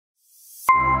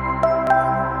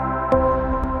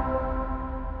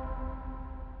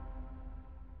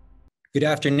Good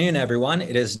afternoon, everyone.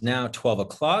 It is now 12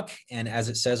 o'clock, and as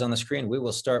it says on the screen, we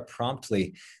will start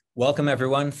promptly. Welcome,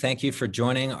 everyone. Thank you for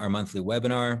joining our monthly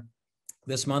webinar.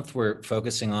 This month, we're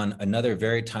focusing on another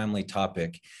very timely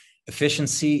topic,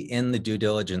 efficiency in the due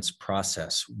diligence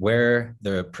process, where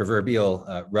the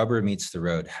proverbial rubber meets the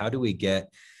road. How do we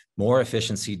get more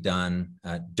efficiency done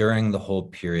during the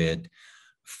hold period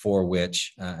for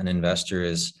which an investor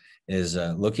is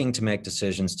looking to make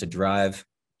decisions to drive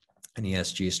an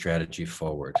ESG strategy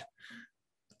forward.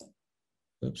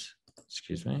 Oops,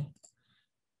 excuse me.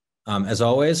 As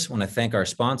always, I want to thank our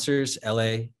sponsors,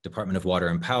 LA Department of Water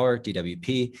and Power,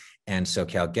 DWP, and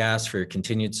SoCal Gas for your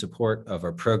continued support of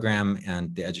our program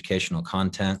and the educational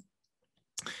content.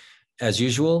 As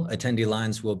usual, attendee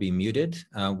lines will be muted.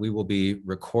 We will be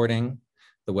recording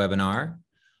the webinar.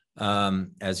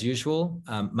 As usual,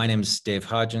 my name is Dave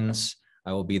Hodgins.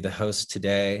 I will be the host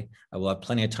today. I will have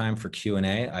plenty of time for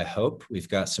Q&A, I hope. We've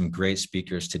got some great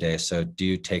speakers today, so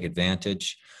do take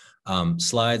advantage.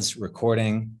 Slides,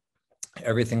 recording,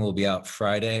 everything will be out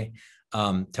Friday.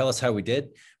 Tell us how we did.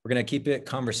 We're gonna keep it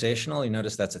conversational. You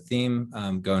notice that's a theme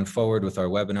going forward with our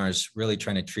webinars, really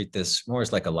trying to treat this more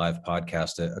as like a live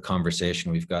podcast, a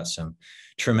conversation. We've got some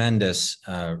tremendous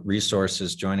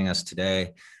resources joining us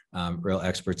today, real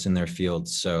experts in their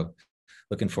fields. So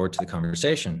looking forward to the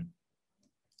conversation.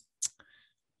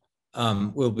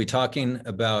 We'll be talking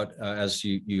about, as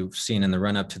you've seen in the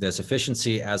run-up to this,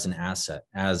 efficiency as an asset,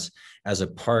 as a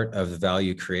part of the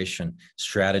value creation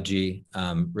strategy,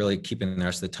 really keeping the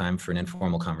rest of the time for an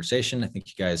informal conversation. I think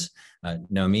you guys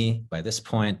know me by this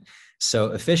point.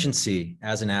 So efficiency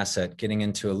as an asset, getting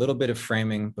into a little bit of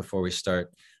framing before we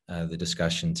start the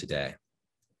discussion today.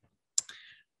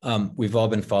 We've all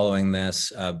been following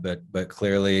this, but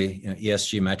clearly,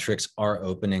 ESG metrics are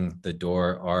opening the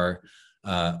door,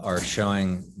 are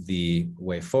showing the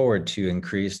way forward to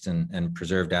increased and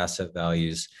preserved asset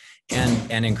values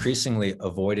and increasingly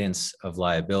avoidance of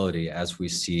liability as we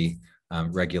see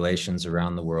regulations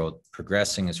around the world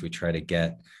progressing as we try to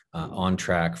get on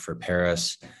track for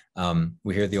Paris.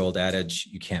 We hear the old adage,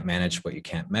 you can't manage what you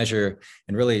can't measure,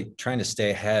 and really trying to stay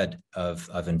ahead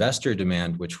of investor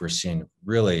demand, which we're seeing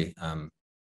really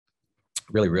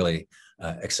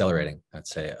accelerating, I'd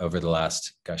say, over the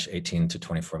last, 18 to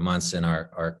 24 months. And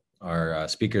our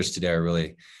speakers today are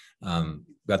really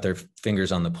got their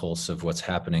fingers on the pulse of what's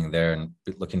happening there, and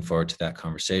looking forward to that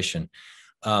conversation.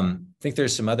 I think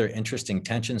there's some other interesting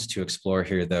tensions to explore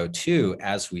here, though, too,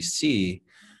 as we see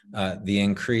the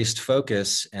increased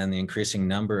focus and the increasing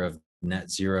number of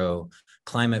net zero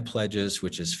climate pledges,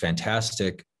 which is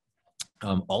fantastic.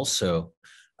 Also,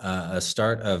 a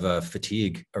start of a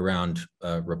fatigue around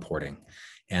reporting,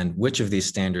 and which of these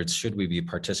standards should we be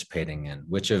participating in?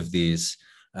 Which of these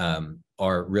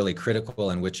are really critical,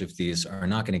 and which of these are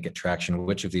not going to get traction?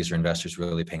 Which of these are investors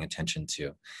really paying attention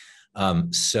to?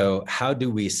 So how do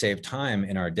we save time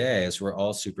in our day as we're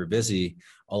all super busy?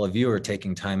 All of you are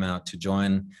taking time out to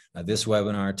join this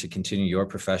webinar, to continue your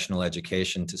professional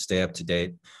education, to stay up to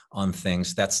date on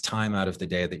things. That's time out of the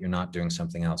day that you're not doing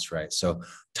something else, right? So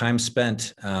time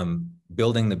spent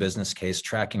building the business case,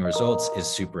 tracking results is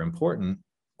super important,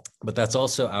 but that's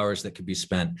also hours that could be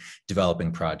spent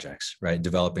developing projects, right?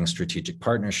 Developing strategic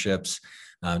partnerships,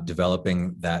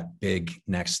 developing that big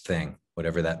next thing,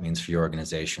 whatever that means for your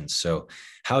organization. So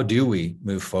how do we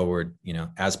move forward,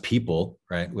 as people,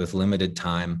 right, with limited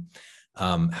time?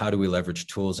 How do we leverage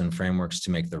tools and frameworks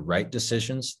to make the right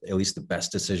decisions, at least the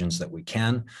best decisions that we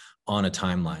can, on a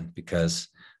timeline? Because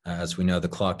as we know, the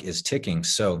clock is ticking.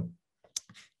 So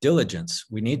diligence,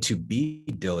 we need to be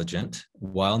diligent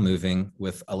while moving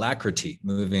with alacrity,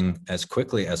 moving as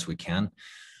quickly as we can.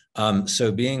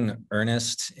 So being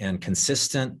earnest and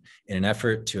consistent in an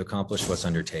effort to accomplish what's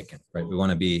undertaken, right? We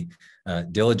want to be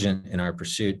diligent in our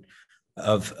pursuit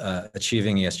of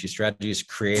achieving ESG strategies,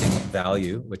 creating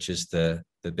value, which is the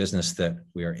business that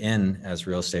we are in as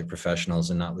real estate professionals,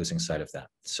 and not losing sight of that.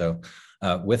 So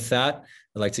with that,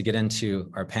 I'd like to get into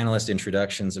our panelist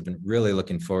introductions. I've been really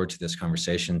looking forward to this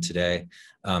conversation today.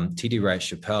 Theddi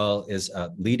Chappell is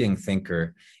a leading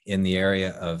thinker in the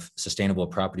area of sustainable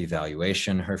property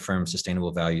valuation. Her firm,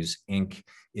 Sustainable Values, Inc.,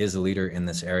 is a leader in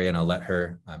this area, and I'll let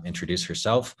her introduce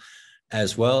herself,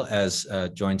 as well as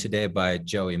joined today by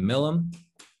Joey Millam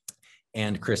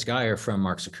and Chris Geyer from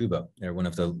Marx Okubo. They're one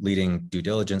of the leading due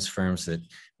diligence firms that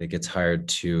gets hired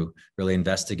to really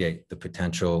investigate the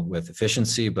potential with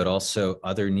efficiency, but also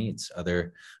other needs,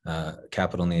 other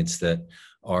capital needs that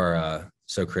are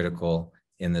so critical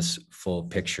in this full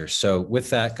picture. So with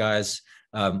that, guys,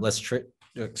 let's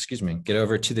get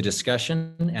over to the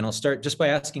discussion, and I'll start just by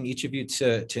asking each of you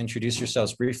to introduce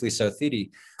yourselves briefly. So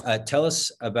Theddi, tell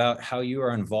us about how you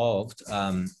are involved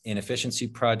in efficiency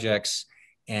projects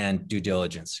and due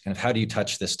diligence. Kind of how do you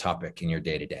touch this topic in your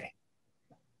day-to-day?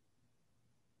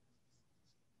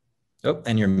 Oh,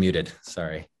 and you're muted,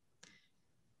 sorry.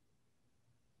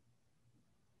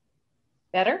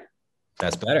 Better?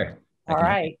 That's better. All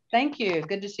right, thank you.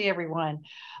 Good to see everyone.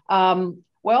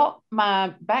 Well,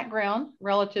 my background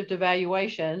relative to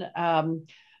valuation,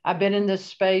 I've been in this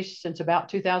space since about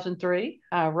 2003.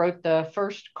 I wrote the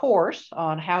first course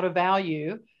on how to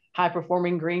value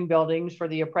high-performing green buildings for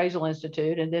the Appraisal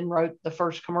Institute, and then wrote the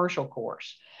first commercial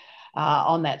course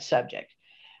on that subject.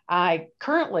 I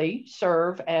currently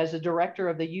serve as the director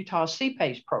of the Utah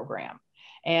CPACE program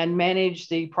and manage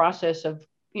the process of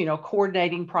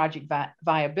coordinating project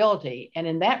viability. And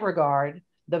in that regard,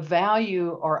 the value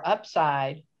or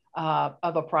upside of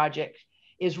a project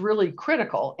is really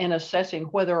critical in assessing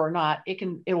whether or not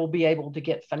it will be able to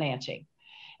get financing.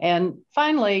 And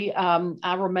finally,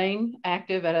 I remain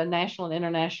active at a national and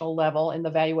international level in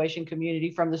the valuation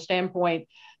community from the standpoint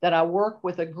that I work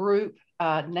with a group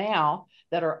now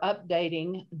that are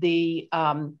updating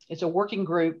it's a working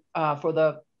group for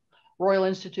the Royal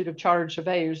Institute of Chartered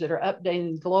Surveyors that are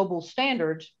updating global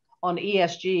standards on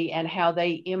ESG and how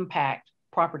they impact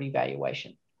property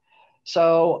valuation.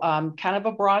 So kind of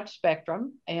a broad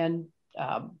spectrum, and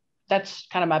that's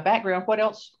kind of my background.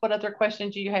 What other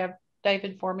questions do you have,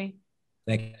 David, for me?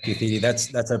 Thank you, Theddi.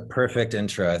 That's a perfect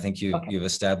intro. I think you've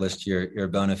established your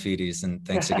bona fides, and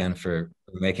thanks again for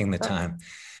making the time.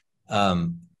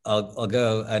 I'll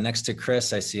go next to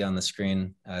Chris. I see on the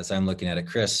screen as I'm looking at it.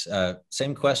 Chris,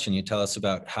 same question. You tell us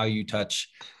about how you touch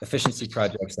efficiency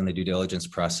projects and the due diligence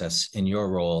process in your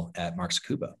role at Marx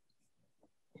Okubo.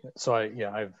 So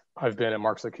I've been at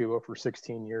Marx Okubo for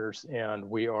 16 years, and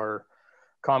we are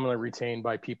commonly retained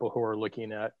by people who are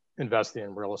looking at investing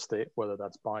in real estate, whether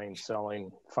that's buying, selling,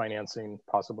 financing,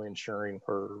 possibly insuring,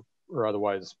 or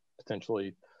otherwise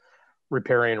potentially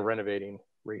repairing, renovating,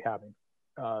 rehabbing.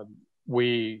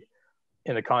 We,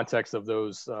 in the context of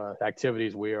those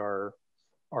activities, we are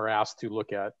asked to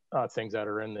look at things that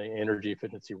are in the energy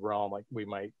efficiency realm. Like we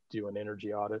might do an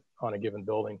energy audit on a given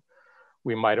building.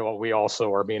 We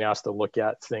also are being asked to look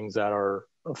at things that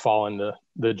fall in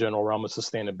the general realm of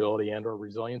sustainability and or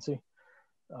resiliency.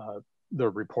 The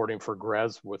reporting for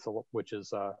GRES, which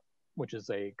is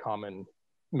a common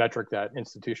metric that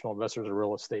institutional investors of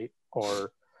real estate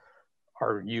are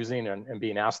using and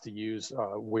being asked to use.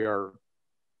 We are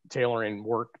tailoring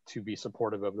work to be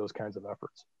supportive of those kinds of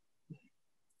efforts.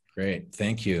 Great,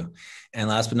 thank you. And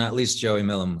last but not least, Joey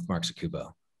Millam with Marx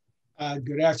Okubo.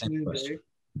 Good afternoon, Dave.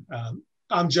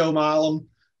 I'm Joe Millam.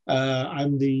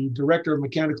 I'm the Director of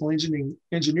Mechanical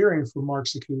Engineering for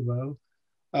Marx Okubo.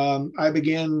 I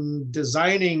began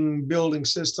designing building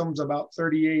systems about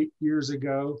 38 years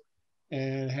ago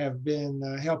and have been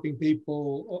helping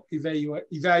people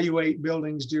evaluate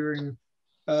buildings during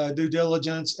due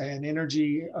diligence and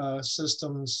energy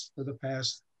systems for the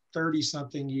past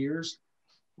 30-something years.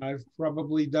 I've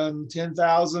probably done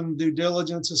 10,000 due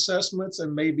diligence assessments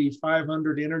and maybe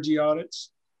 500 energy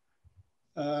audits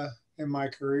in my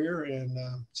career, and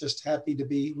just happy to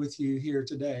be with you here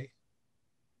today.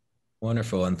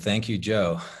 Wonderful, and thank you,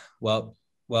 Joe. Well,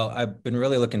 I've been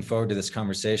really looking forward to this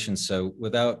conversation. So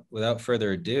without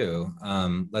further ado,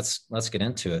 let's get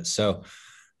into it. So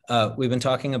we've been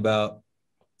talking about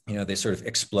the sort of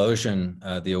explosion,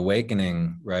 the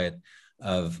awakening, right,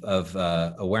 of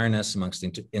awareness amongst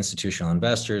institutional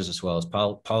investors as well as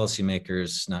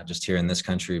policymakers, not just here in this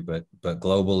country, but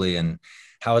globally. And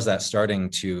how is that starting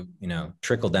to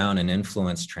trickle down and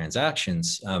influence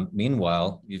transactions?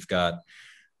 Meanwhile, you've got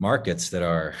markets that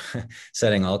are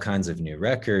setting all kinds of new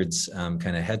records,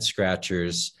 kind of head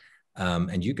scratchers.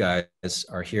 And you guys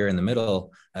are here in the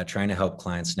middle trying to help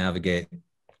clients navigate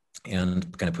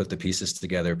and kind of put the pieces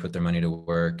together, put their money to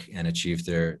work and achieve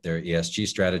their ESG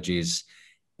strategies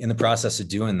in the process of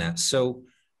doing that. So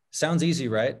sounds easy,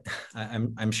 right?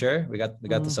 I'm sure we got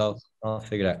this all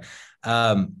figured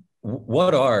out.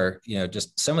 What are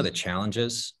just some of the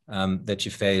challenges that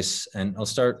you face? And I'll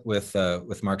start with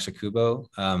Marx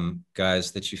Okubo,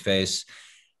 guys, that you face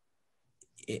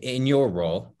in your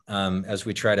role as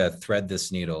we try to thread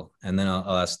this needle. And then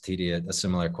I'll ask Theddi a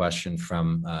similar question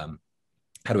from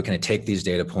how do we kind of take these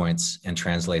data points and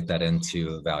translate that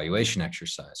into a valuation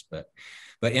exercise? But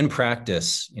in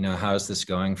practice, how is this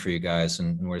going for you guys,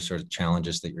 and what are sort of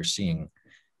challenges that you're seeing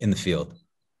in the field?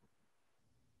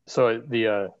 So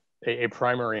a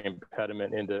primary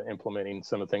impediment into implementing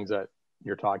some of the things that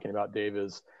you're talking about, Dave,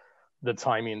 is the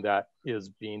timing that is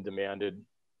being demanded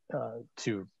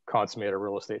to consummate a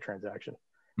real estate transaction.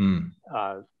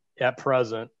 At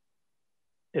present,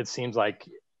 it seems like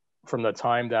from the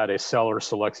time that a seller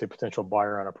selects a potential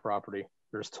buyer on a property,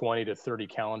 there's 20 to 30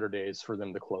 calendar days for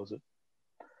them to close it.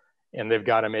 And they've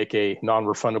got to make a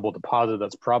non-refundable deposit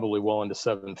that's probably well into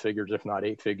 7 figures, if not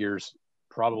 8 figures,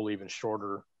 probably even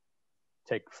shorter.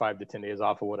 Take 5 to 10 days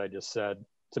off of what I just said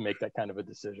to make that kind of a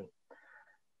decision.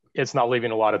 It's not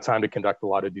leaving a lot of time to conduct a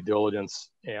lot of due diligence.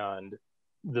 And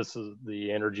this is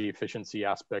the energy efficiency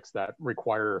aspects that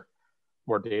require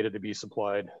more data to be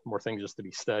supplied, more things just to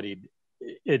be studied.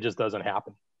 It just doesn't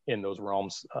happen in those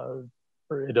realms, or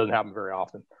it doesn't happen very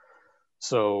often.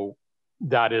 So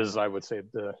that is, I would say,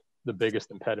 the biggest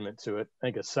impediment to it. I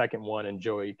think a second one, and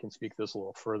Joey can speak this a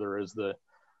little further, is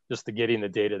just the getting the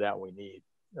data that we need.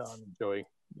 Joey,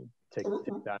 take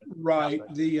that. Right.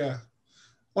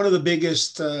 One of the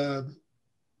biggest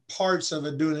parts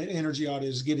of doing an energy audit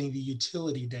is getting the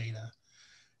utility data.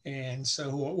 And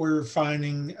so what we're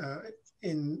finding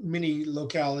in many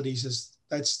localities is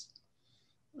that's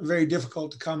very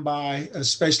difficult to come by,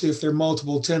 especially if there are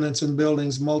multiple tenants in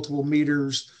buildings, multiple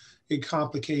meters. It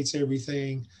complicates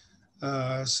everything.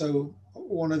 So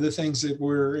one of the things that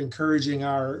we're encouraging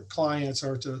our clients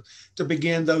are to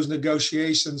begin those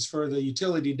negotiations for the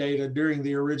utility data during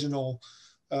the original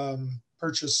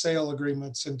purchase sale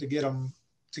agreements, and to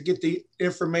get the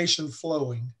information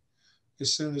flowing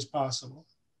as soon as possible.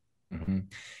 Mm-hmm.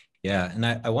 Yeah, and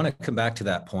I want to come back to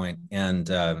that point, and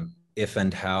if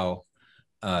and how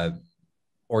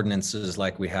ordinances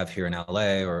like we have here in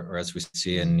LA, or as we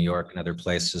see in New York and other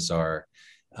places, are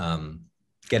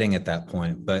getting at that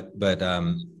point. But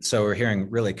so we're hearing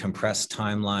really compressed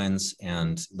timelines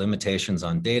and limitations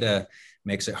on data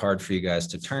makes it hard for you guys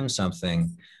to turn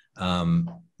something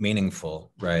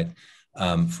meaningful, right,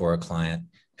 for a client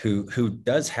who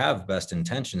does have best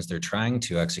intentions. They're trying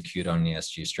to execute on an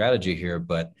ESG strategy here,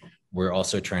 but we're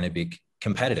also trying to be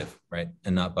competitive, right,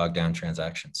 and not bog down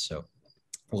transactions. So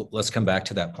let's come back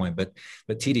to that point. But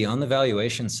Theddi, on the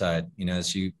valuation side,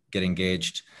 as you get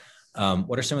engaged,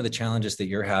 what are some of the challenges that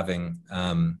you're having?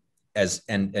 And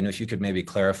if you could maybe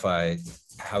clarify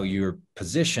how you're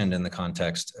positioned in the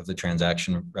context of the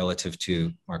transaction relative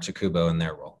to Marx Okubo and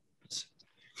their role.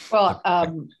 Well,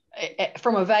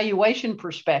 from a valuation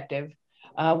perspective,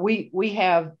 we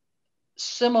have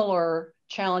similar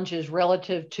challenges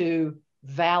relative to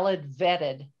valid,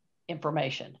 vetted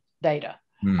information, data.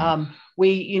 A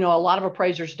lot of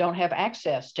appraisers don't have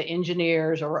access to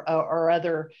engineers or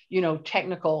other,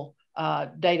 technical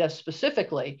data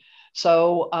specifically.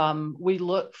 So we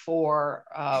look for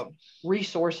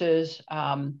resources,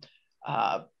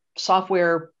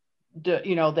 software,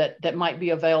 that might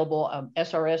be available.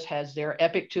 SRS has their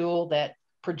EPIC tool that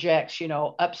projects,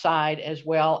 upside as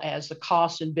well as the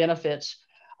costs and benefits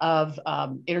of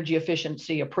energy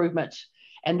efficiency improvements.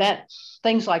 And that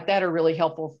things like that are really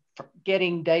helpful for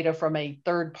getting data from a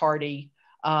third party,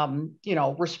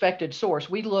 respected source.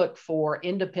 We look for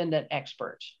independent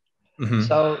experts. Mm-hmm.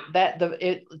 So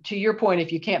to your point,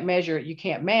 if you can't measure it, you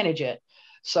can't manage it.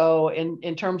 So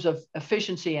in terms of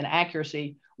efficiency and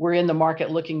accuracy, we're in the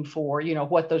market looking for,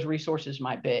 what those resources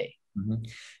might be. Mm-hmm.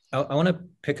 I want to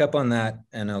pick up on that,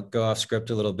 and I'll go off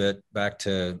script a little bit back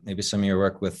to maybe some of your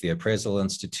work with the Appraisal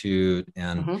Institute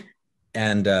and mm-hmm.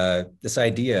 and this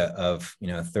idea of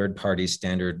third-party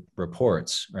standard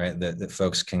reports, right? That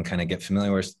folks can kind of get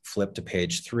familiar with. Flip to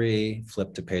page 3,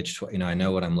 flip to page 12. I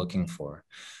know what I'm looking for,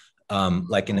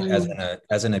 like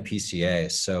as in a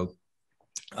PCA. So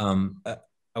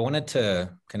I wanted to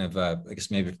kind of I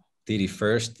guess maybe Theddi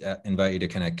first invite you to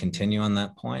kind of continue on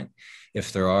that point.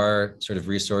 If there are sort of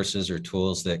resources or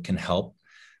tools that can help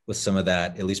with some of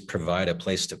that, at least provide a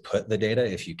place to put the data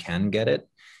if you can get it,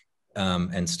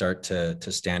 and start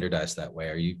to standardize that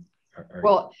way.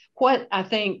 Well, what I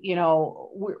think,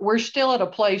 we're still at a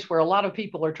place where a lot of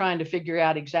people are trying to figure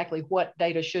out exactly what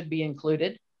data should be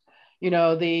included.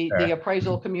 The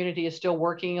appraisal community is still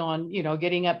working on,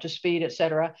 getting up to speed, et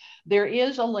cetera. There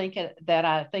is a link that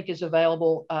I think is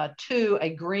available to a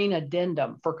green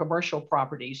addendum for commercial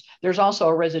properties. There's also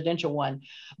a residential one,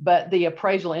 but the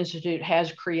Appraisal Institute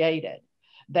has created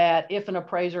that if an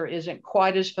appraiser isn't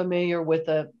quite as familiar with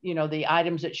the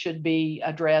items that should be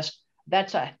addressed,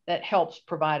 that helps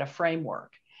provide a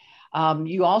framework.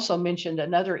 You also mentioned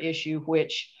another issue,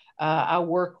 which I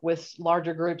work with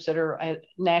larger groups that are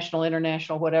national,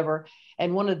 international, whatever.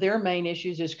 And one of their main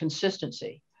issues is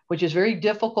consistency, which is very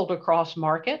difficult across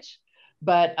markets.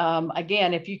 But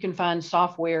again, if you can find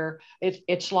software,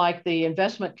 it's like the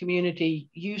investment community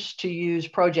used to use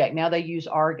Project. Now they use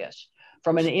Argus.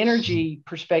 from an energy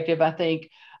perspective, I think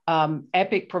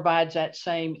Epic provides that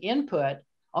same input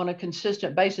on a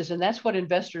consistent basis. And that's what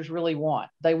investors really want.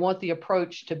 They want the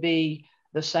approach to be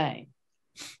the same.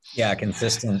 Yeah,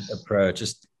 consistent approach.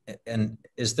 And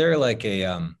is there like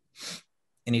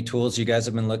any tools you guys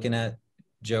have been looking at,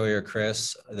 Joey or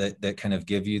Chris, that kind of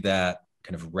give you that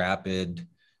kind of rapid,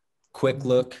 quick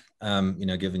look?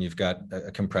 Given you've got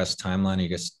a compressed timeline, you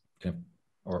guess,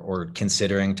 or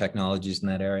considering technologies in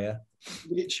that area.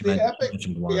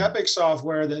 The Epic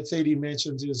software that Theddi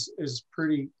mentions is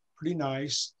pretty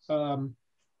nice.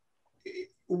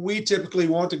 We typically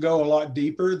want to go a lot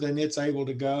deeper than it's able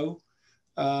to go.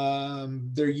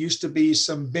 There used to be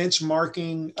some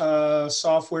benchmarking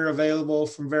software available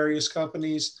from various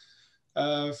companies.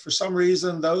 For some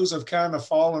reason, those have kind of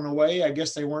fallen away. I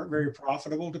guess they weren't very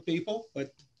profitable to people,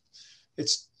 but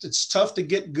it's tough to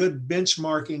get good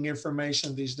benchmarking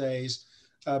information these days.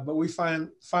 But we find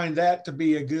that to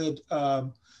be a good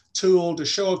tool to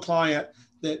show a client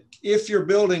that if your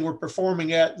building were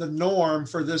performing at the norm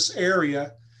for this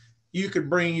area, you could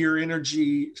bring your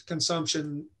energy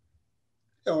consumption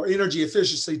or energy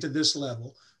efficiency to this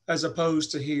level, as opposed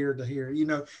to here to here. You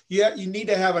need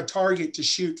to have a target to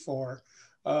shoot for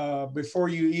before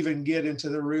you even get into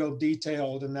the real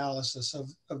detailed analysis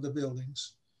of the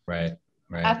buildings. Right.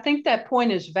 I think that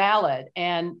point is valid.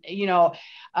 And,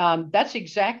 that's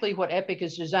exactly what Epic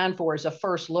is designed for, is a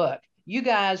first look. You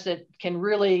guys that can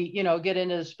really, get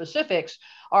into the specifics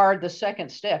are the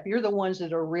second step. You're the ones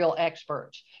that are real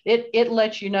experts. It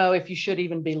lets you know if you should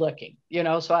even be looking,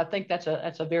 so I think that's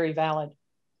a very valid.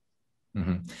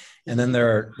 Mm-hmm. And then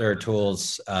there are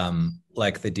tools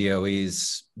like the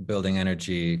DOE's Building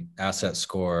Energy Asset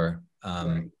Score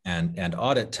and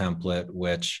audit template,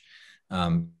 which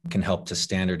can help to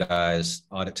standardize.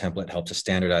 Audit template help to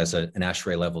standardize an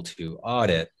ASHRAE level 2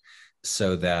 audit,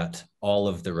 so that all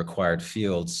of the required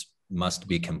fields must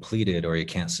be completed, or you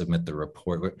can't submit the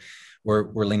report.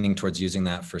 We're leaning towards using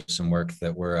that for some work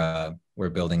that we're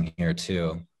building here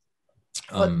too.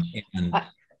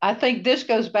 I think this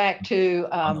goes back to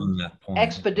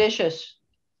expeditious,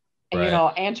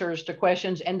 answers to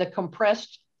questions and the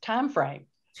compressed time frame.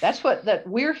 That's that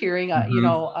we're hearing.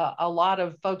 A lot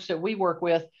of folks that we work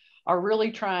with are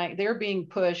really trying. They're being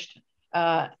pushed,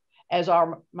 as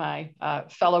are my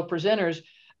fellow presenters,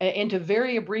 into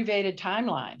very abbreviated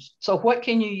timelines. So what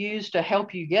can you use to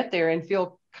help you get there and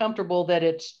feel comfortable that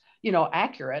it's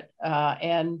accurate?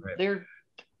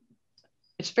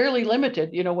 It's fairly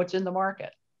limited. What's in the market.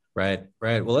 Right.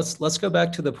 Well, let's go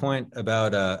back to the point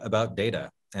about data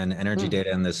and energy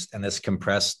data and this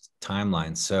compressed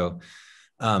timeline. So,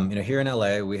 here in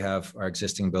LA, we have our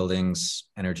existing buildings,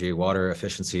 energy, water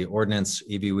efficiency ordinance,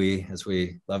 EBW, as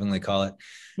we lovingly call it.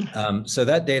 So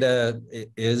that data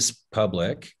is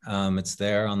public. It's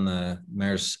there on the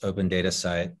Mayor's Open Data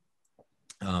site.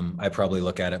 I probably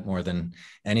look at it more than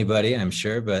anybody, I'm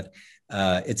sure, but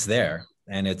it's there,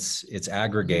 and it's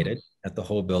aggregated at the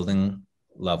whole building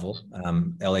level.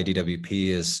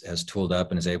 LADWP has tooled up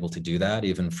and is able to do that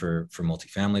even for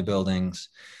multifamily buildings.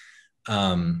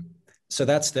 So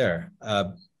that's there,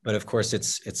 but of course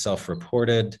it's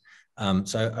self-reported.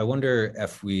 So I wonder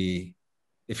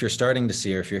if you're starting to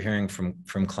see, or if you're hearing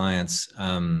from clients,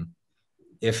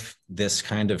 if this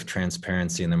kind of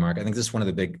transparency in the market, I think this is one of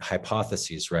the big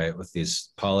hypotheses, right, with these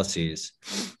policies,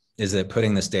 is that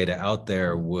putting this data out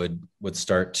there would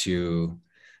start to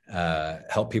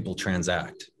help people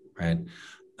transact, right?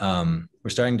 We're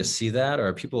starting to see that. Or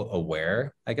are people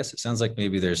aware? I guess it sounds like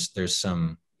maybe there's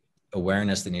some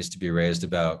awareness that needs to be raised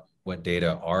about what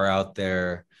data are out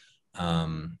there,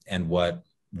 and what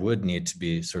would need to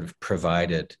be sort of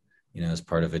provided, as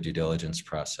part of a due diligence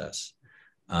process.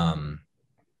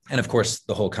 And of course,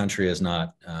 the whole country is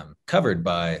not covered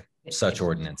by such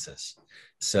ordinances.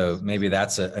 So maybe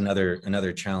that's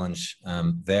another challenge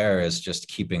there, is just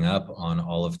keeping up on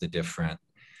all of the different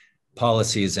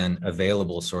policies and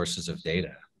available sources of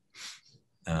data.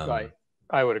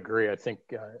 I would agree. I think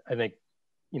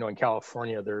in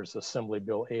California, there's Assembly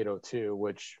Bill 802,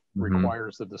 which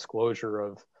requires the disclosure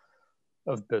of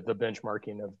the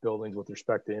benchmarking of buildings with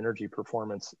respect to energy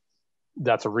performance.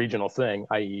 That's a regional thing,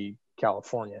 i.e.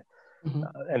 California.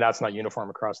 And that's not uniform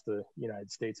across the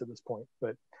United States at this point.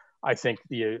 But I think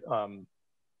the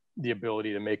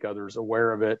ability to make others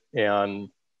aware of it, and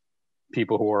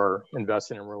people who are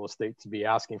investing in real estate to be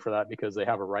asking for that because they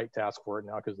have a right to ask for it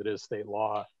now because it is state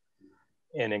law,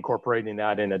 and incorporating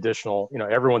that in additional,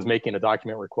 everyone's making a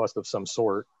document request of some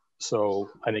sort. So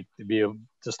I think to be able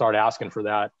to start asking for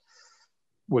that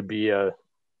would be a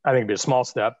small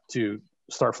step to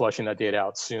start fleshing that data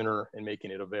out sooner and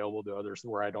making it available to others,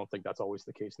 where I don't think that's always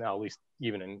the case now, at least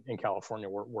even in California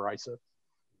where I sit.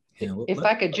 Yeah, if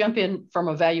I could jump in from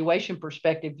a valuation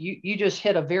perspective, you just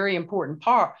hit a very important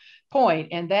point,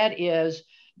 and that is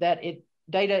that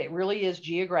data really is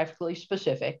geographically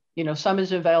specific. You know, some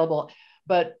is available,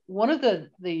 but one of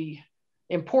the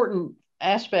important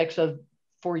aspects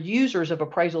for users of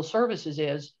appraisal services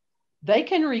is they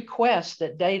can request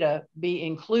that data be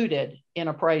included in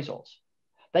appraisals.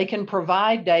 They can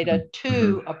provide data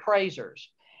to appraisers,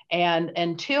 and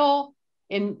until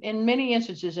in many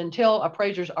instances, until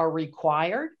appraisers are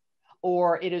required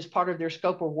or it is part of their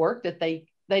scope of work, that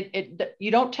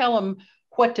you don't tell them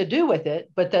what to do with it,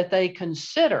 but that they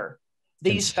consider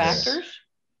these factors,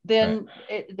 then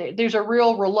there's a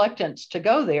real reluctance to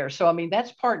go there. So, I mean,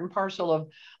 that's part and parcel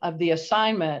of the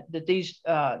assignment that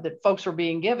that folks are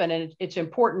being given. And it's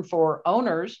important for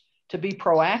owners to be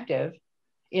proactive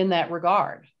in that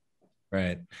regard.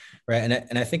 Right.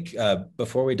 And I think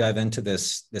before we dive into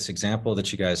this example that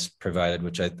you guys provided,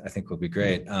 which I think will be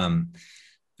great,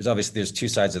 there's two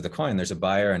sides of the coin. There's a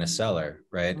buyer and a seller,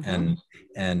 right?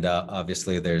 And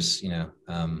obviously there's,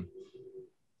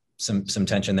 some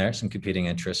tension there, some competing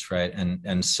interests, right?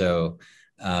 And so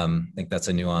I think that's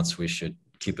a nuance we should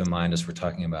keep in mind as we're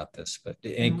talking about this. But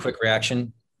any quick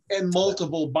reaction? And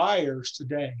multiple buyers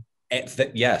today.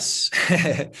 Yes,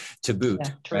 to boot.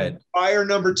 Yeah, right. Buyer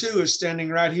number 2 is standing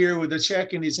right here with a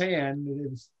check in his hand.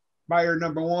 And if buyer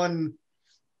number 1,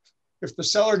 if the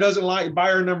seller doesn't like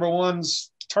buyer number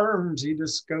 1's terms, he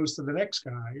just goes to the next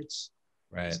guy. It's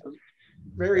a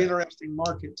very interesting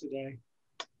market today.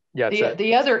 Yeah.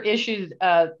 The other issue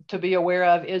to be aware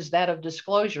of is that of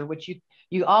disclosure, which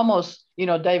you almost,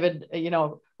 David,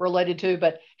 related to,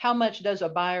 but how much does a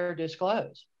buyer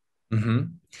disclose?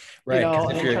 Right.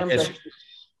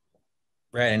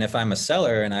 Right. And if I'm a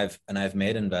seller and I've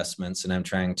made investments and I'm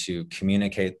trying to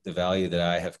communicate the value that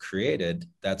I have created,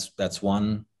 that's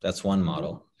one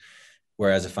model.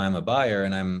 Whereas if I'm a buyer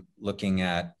and I'm looking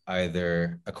at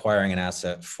either acquiring an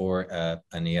asset for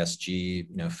an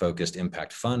ESG focused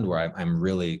impact fund where I'm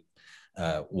really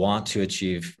want to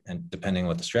achieve, and depending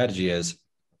what the strategy is,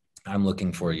 I'm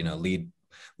looking for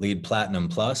lead platinum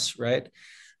plus, right?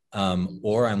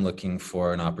 Or I'm looking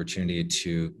for an opportunity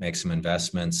to make some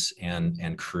investments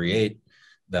and create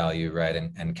value, right?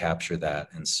 And capture that.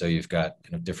 And so you've got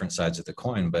kind of different sides of the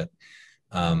coin, but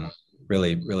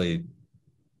really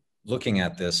looking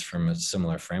at this from a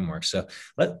similar framework. So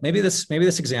maybe this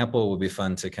example will be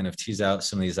fun to kind of tease out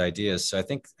some of these ideas. So I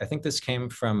think this came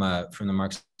from the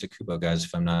Marx Okubo guys,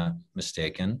 if I'm not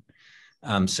mistaken.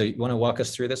 So you want to walk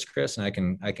us through this, Chris? And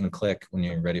I can click when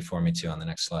you're ready for me to on the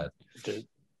next slide.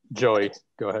 Joey,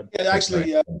 go ahead. Yeah,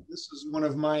 actually, this is one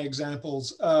of my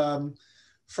examples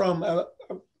from a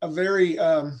very,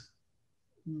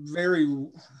 very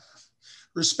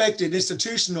respected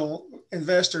institutional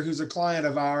investor who's a client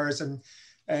of ours,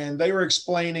 and they were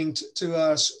explaining to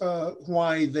us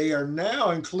why they are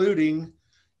now including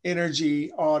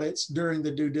energy audits during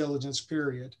the due diligence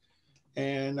period.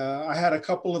 And I had a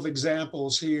couple of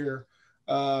examples here.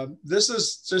 This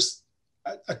is just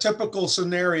a typical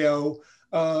scenario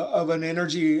of an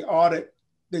energy audit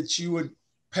that you would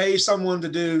pay someone to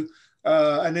do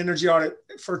an energy audit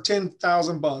for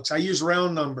 $10,000. I use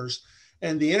round numbers,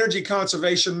 and the energy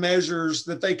conservation measures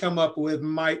that they come up with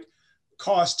might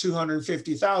cost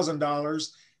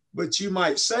 $250,000, but you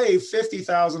might save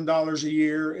 $50,000 a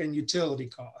year in utility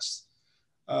costs.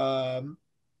 A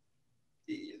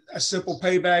simple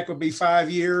payback would be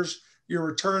 5 years. Your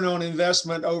return on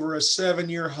investment over a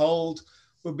 7-year hold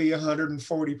would be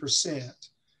 140%.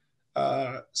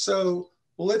 So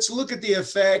let's look at the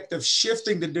effect of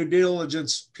shifting the due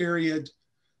diligence period.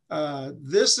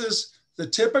 This is the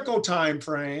typical time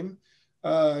frame.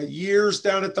 Years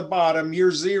down at the bottom,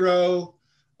 year 0,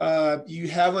 you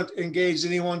haven't engaged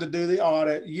anyone to do the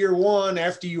audit. Year 1,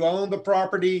 after you own the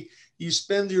property, you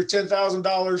spend your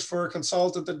 $10,000 for a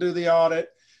consultant to do the audit.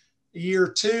 Year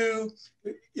 2,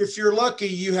 if you're lucky,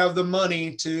 you have the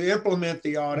money to implement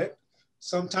the audit.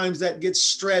 Sometimes that gets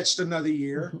stretched another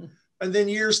year. And then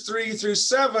years 3 through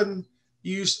 7,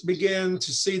 you begin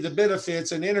to see the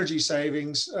benefits and energy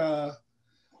savings.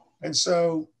 And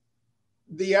so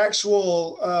the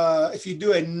actual, if you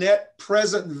do a net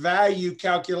present value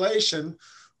calculation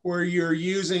where you're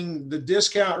using the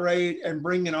discount rate and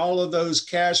bringing all of those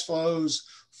cash flows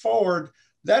forward,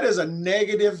 that is a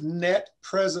negative net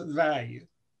present value.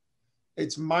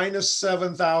 It's minus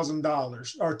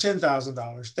 $7,000 or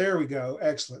 $10,000. There we go.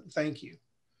 Excellent. Thank you.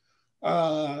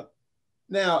 Now,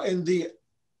 in the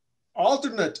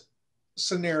alternate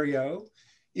scenario,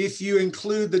 if you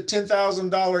include the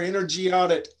 $10,000 energy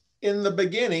audit in the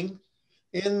beginning,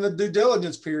 in the due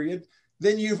diligence period,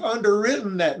 then you've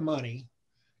underwritten that money.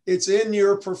 It's in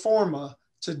your pro forma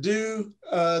to do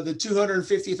the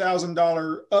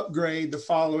 $250,000 upgrade the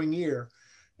following year.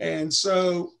 And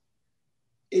so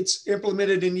it's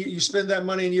implemented in, you spend that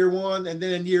money in year one, and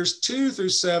then in years 2 through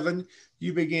 7,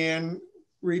 you began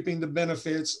reaping the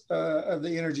benefits of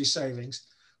the energy savings.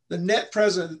 The net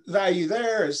present value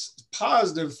there is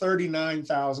positive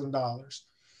 $39,000.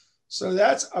 So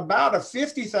that's about a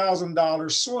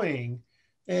 $50,000 swing.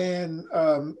 And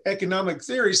economic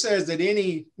theory says that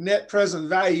any net present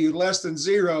value less than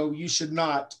 0, you should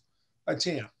not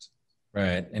attempt.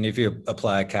 Right. And if you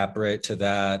apply a cap rate to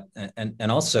that,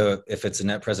 and also if it's a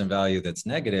net present value that's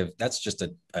negative, that's just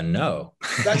a no.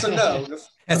 That's a no.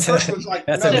 The first one's like,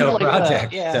 that's no. a no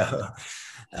project. Yeah.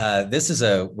 So this is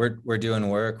we're doing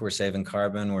work, we're saving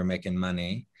carbon, we're making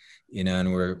money,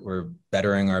 and we're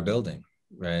bettering our building.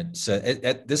 Right. So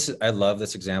I love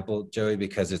this example, Joey,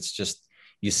 because it's just,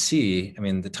 you see, I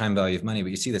mean, the time value of money,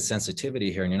 but you see the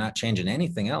sensitivity here, and you're not changing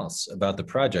anything else about the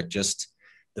project, just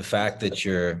the fact that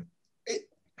you're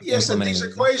yes, and these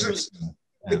equations,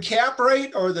 the cap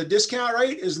rate or the discount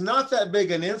rate is not that big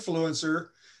an influencer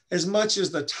as much as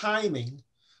the timing.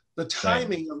 The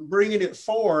timing of bringing it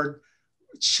forward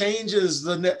changes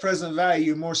the net present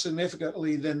value more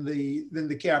significantly than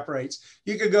the cap rates.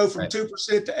 You could go from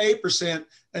 2% to 8%,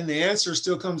 and the answer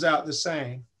still comes out the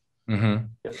same. Mm-hmm.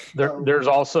 There's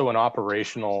also an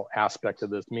operational aspect of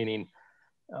this, meaning,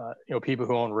 people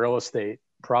who own real estate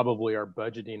probably are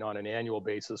budgeting on an annual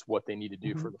basis what they need to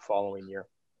do for the following year.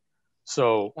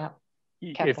 So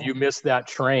if you miss that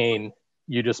train,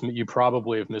 you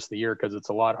probably have missed the year, because it's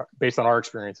a lot, based on our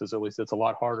experiences, at least, it's a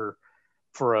lot harder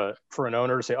for an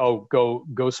owner to say, oh,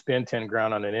 go spend 10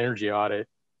 grand on an energy audit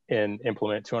and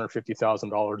implement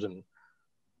 $250,000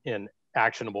 in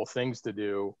actionable things to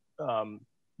do.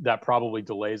 That probably could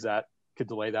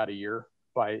delay that a year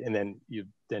and then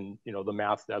the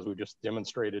math, as we just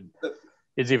demonstrated,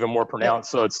 is even more pronounced.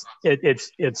 So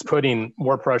it's putting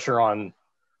more pressure on,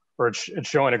 or it's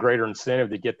showing a greater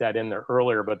incentive to get that in there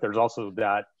earlier. But there's also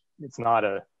that it's not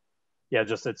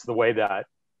it's the way that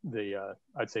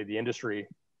I'd say the industry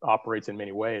operates in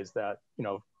many ways, that,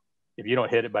 if you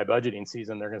don't hit it by budgeting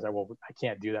season, they're going to say, well, I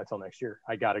can't do that till next year.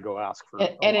 I got to go ask for a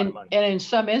lot of money. And in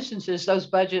some instances,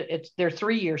 those they're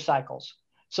 3-year cycles.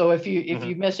 So if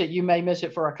you miss it, you may miss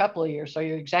it for a couple of years. So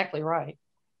you're exactly right.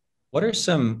 What are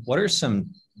some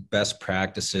best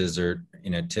practices or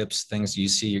tips, things you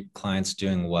see your clients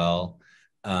doing well,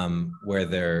 where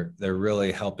they're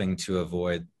really helping to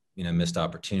avoid missed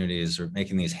opportunities or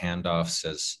making these handoffs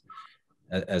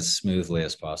as smoothly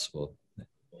as possible?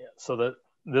 Yeah, so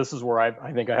this is where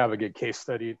I think I have a good case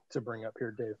study to bring up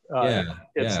here, Dave.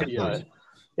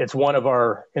 It's one of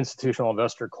our institutional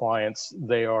investor clients.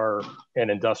 They are an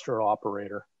industrial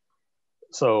operator.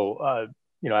 So,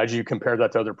 as you compare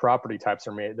that to other property types,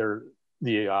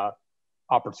 the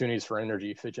opportunities for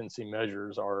energy efficiency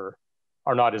measures are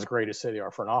not as great as, say, they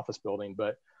are for an office building.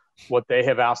 But what they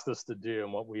have asked us to do,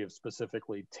 and what we have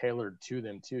specifically tailored to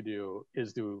them to do,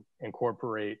 is to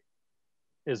incorporate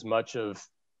as much of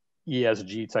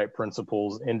ESG type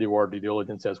principles into our due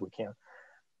diligence as we can.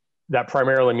 That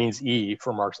primarily means E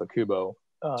for Marx Okubo.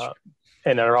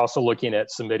 And they're also looking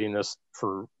at submitting this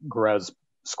for GRES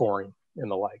scoring and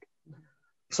the like.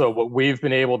 So what we've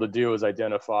been able to do is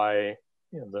identify,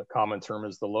 the common term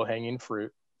is the low-hanging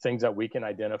fruit, things that we can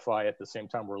identify at the same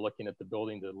time we're looking at the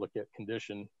building to look at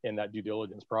condition in that due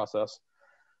diligence process.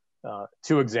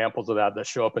 2 examples of that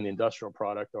show up in the industrial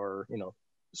product are,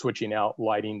 switching out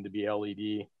lighting to be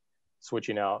LED,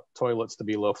 switching out toilets to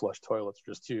be low flush toilets.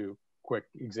 Just 2 quick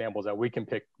examples that we can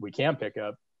pick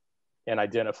up and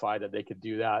identify that they could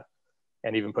do that,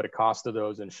 and even put a cost to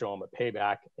those and show them a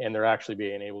payback. And they're actually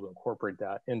being able to incorporate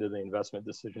that into the investment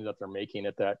decisions that they're making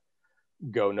at that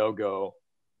go, no go.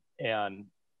 And,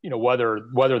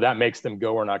 whether that makes them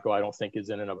go or not go, I don't think is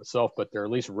in and of itself, but they're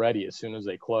at least ready as soon as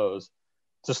they close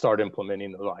to start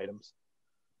implementing those items.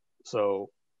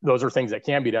 So those are things that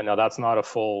can be done. Now, that's not a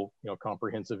full,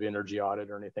 comprehensive energy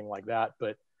audit or anything like that,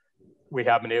 but we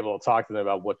have been able to talk to them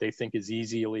about what they think is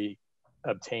easily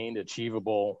obtained,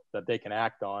 achievable, that they can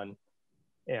act on.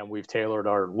 And we've tailored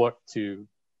our look to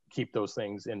keep those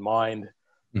things in mind,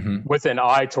 with an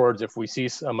eye towards, if we see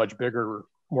a much bigger,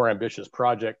 more ambitious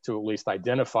project, to at least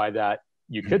identify that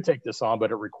you could take this on,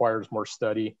 but it requires more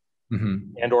study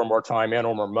and or more time and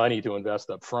or more money to invest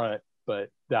up front. But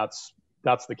that's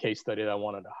the case study that I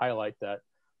wanted to highlight, that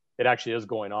it actually is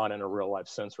going on in a real life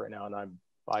sense right now. And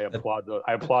I applaud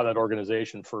that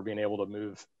organization for being able to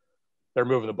move they're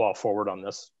moving the ball forward on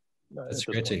this. That's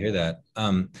great to hear that.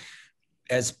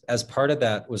 As part of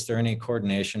that, was there any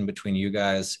coordination between you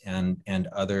guys and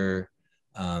other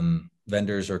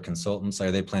vendors or consultants?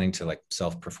 Are they planning to like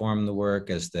self-perform the work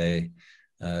as they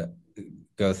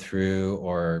go through,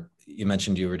 or you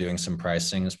mentioned you were doing some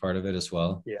pricing as part of it as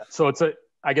well? Yeah, so it's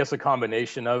I guess a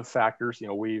combination of factors. You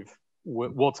know,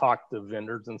 we'll talk to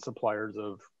vendors and suppliers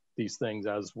of these things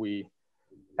as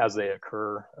they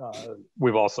occur.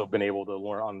 We've also been able to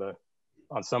learn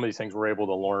on some of these things. We're able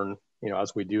to learn, you know,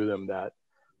 as we do them, that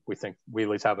we think we at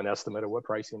least have an estimate of what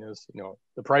pricing is. You know,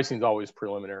 the pricing is always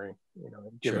preliminary, you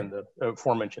know, given the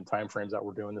aforementioned timeframes that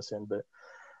we're doing this in. But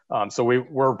so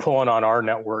we're pulling on our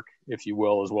network, if you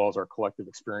will, as well as our collective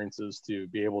experiences to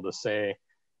be able to say,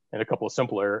 in a couple of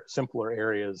simpler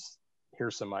areas,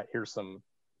 here's some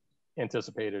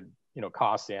anticipated, you know,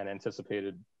 costs and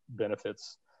anticipated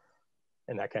benefits,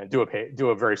 and that kind of do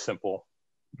a very simple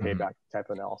payback type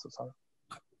analysis on it.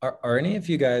 Are any of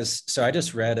you guys, so I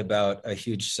just read about a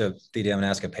huge, so Theddi, I'm gonna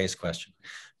ask a PACE question.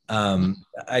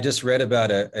 I just read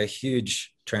about a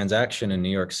huge transaction in New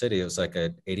York City. It was like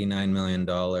a $89 million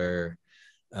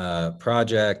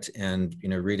project, and, you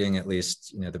know, reading at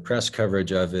least, you know, the press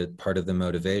coverage of it, part of the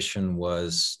motivation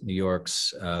was New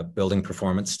York's building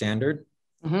performance standard.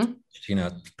 You know,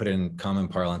 put it in common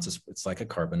parlance, it's like a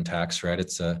carbon tax, right?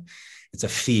 It's a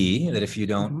fee that if you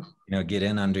don't, you know, get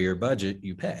in under your budget,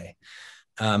 you pay.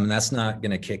 And that's not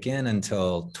going to kick in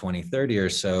until 2030 or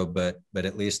so, but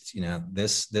at least, you know,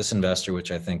 this investor,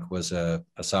 which I think was a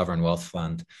sovereign wealth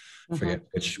fund, forget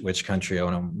which country, I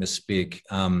want to misspeak,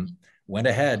 went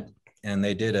ahead and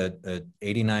they did a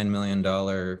 $89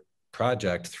 million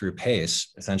project through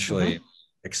PACE, essentially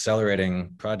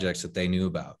accelerating projects that they knew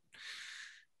about.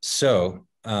 So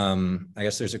I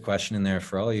guess there's a question in there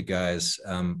for all you guys.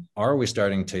 Are we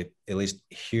starting to at least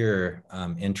hear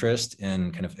interest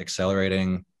in kind of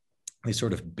accelerating these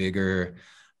sort of bigger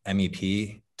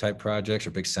MEP type projects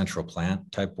or big central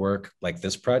plant type work like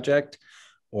this project?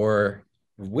 Or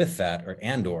with that,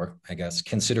 or I guess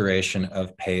consideration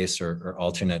of PACE or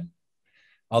alternative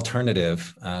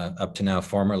up to now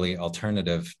formerly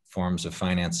alternative forms of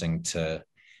financing to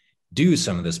do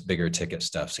some of this bigger ticket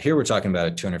stuff. So here we're talking about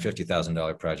a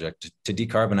 $250,000 project. To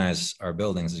decarbonize our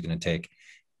buildings is going to take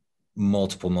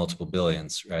multiple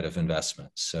billions, right, of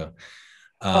investment. So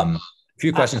a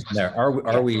few questions from there.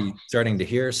 Are we starting to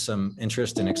hear some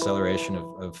interest in acceleration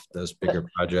of those bigger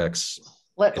projects?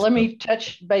 Let me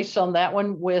touch base on that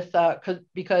one with,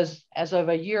 because as of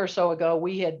a year or so ago,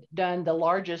 we had done the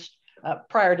largest,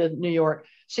 prior to New York,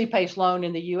 CPACE loan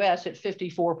in the US at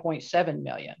 $54.7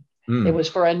 million. It was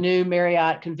for a new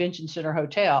Marriott Convention Center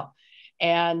hotel.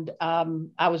 And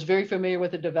I was very familiar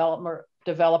with the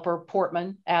developer,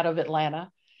 Portman, out of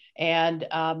Atlanta. And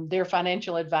their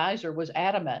financial advisor was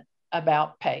adamant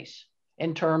about PACE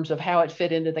in terms of how it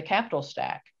fit into the capital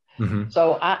stack.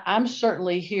 So I'm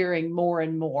certainly hearing more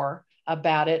and more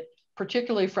about it,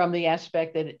 particularly from the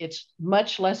aspect that it's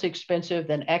much less expensive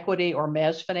than equity or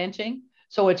mezz financing.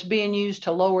 So it's being used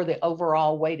to lower the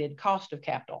overall weighted cost of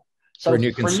capital. So for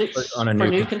new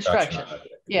construction.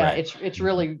 Yeah, right. It's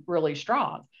really, really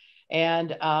strong.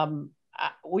 And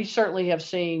we certainly have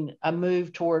seen a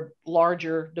move toward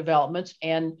larger developments.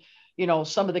 And, you know,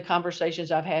 some of the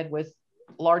conversations I've had with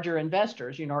larger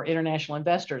investors, you know, or international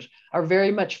investors, are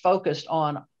very much focused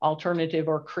on alternative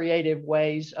or creative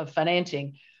ways of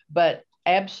financing, but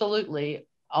absolutely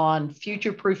on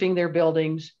future-proofing their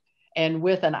buildings and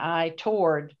with an eye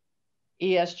toward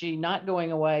ESG not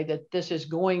going away, that this is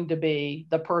going to be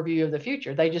the purview of the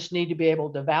future. They just need to be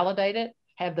able to validate it,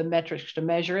 have the metrics to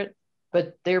measure it,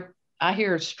 but I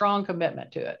hear a strong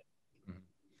commitment to it.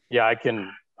 Yeah, I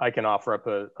can offer up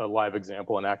a live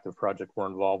example, an active project we're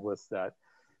involved with that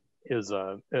is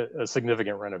a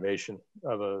significant renovation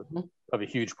of a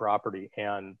huge property,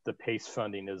 and the PACE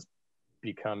funding has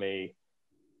become a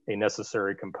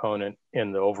necessary component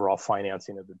in the overall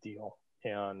financing of the deal.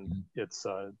 And it's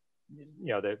you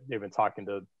know, they've been talking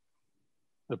to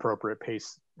the appropriate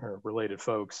PACE related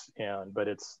folks, but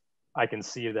I can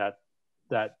see that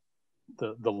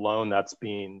the loan that's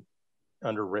being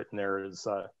underwritten there is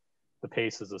the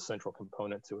PACE is a central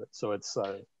component to it. So it's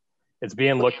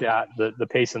being looked at. The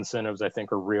PACE incentives, I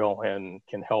think, are real and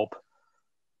can help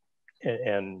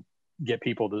and get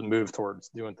people to move towards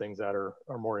doing things that are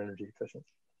more energy efficient.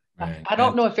 Right. I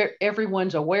don't know if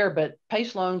everyone's aware, but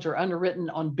PACE loans are underwritten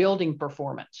on building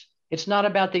performance. It's not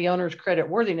about the owner's credit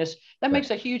worthiness. That makes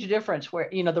a huge difference where,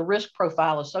 you know, the risk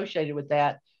profile associated with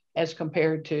that as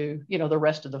compared to, you know, the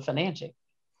rest of the financing.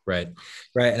 Right.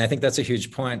 And I think that's a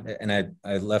huge point. And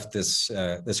I left this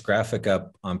graphic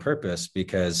up on purpose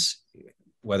because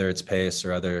whether it's PACE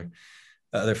or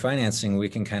other financing, we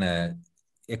can kind of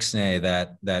ixnay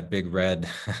that big red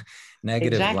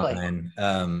negative Exactly.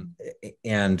 line.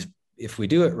 And if we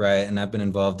do it right, and I've been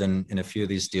involved in a few of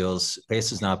these deals, PACE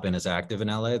has not been as active in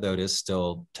LA, though it is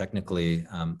still technically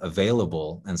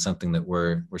available, and something that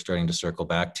we're starting to circle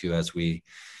back to as we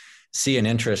see an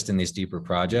interest in these deeper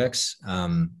projects.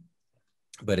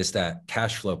 But it's that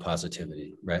cash flow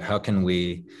positivity, right? How can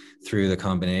we, through the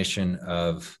combination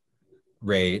of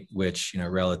rate, which,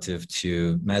 relative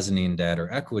to mezzanine debt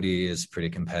or equity is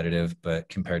pretty competitive, but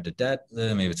compared to debt,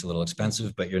 maybe it's a little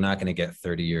expensive, but you're not going to get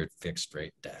 30-year fixed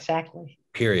rate debt. Exactly.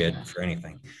 Period, for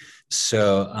anything.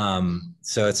 So,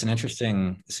 so it's an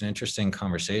interesting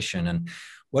conversation. And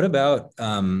what about,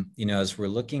 as we're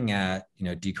looking at,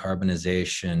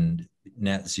 decarbonization,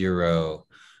 net zero,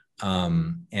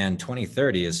 and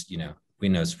 2030 is, we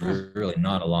know it's really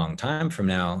not a long time from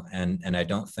now. And I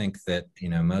don't think that,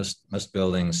 most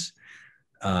buildings,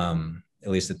 at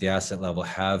least at the asset level,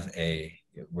 have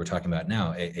we're talking about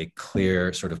now, a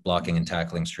clear sort of blocking and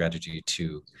tackling strategy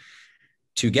to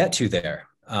get to there.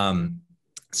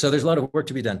 So there's a lot of work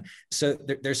to be done. So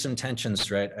there's some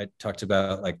tensions, right? I talked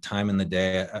about like time in the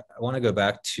day. I want to go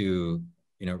back to,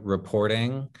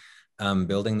 reporting,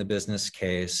 building the business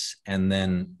case, and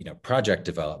then, project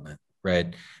development,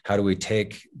 right? How do we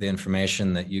take the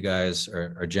information that you guys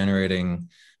are generating,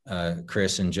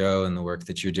 Chris and Joe, and the work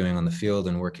that you're doing on the field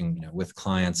and working, with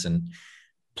clients, and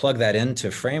plug that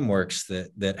into frameworks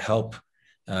that help,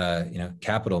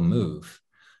 capital move.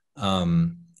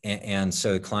 And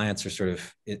so the clients are sort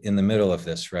of in the middle of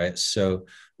this, right? So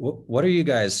what are you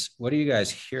guys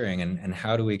hearing, and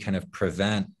how do we kind of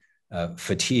prevent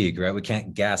fatigue, right? We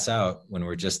can't gas out when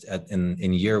we're just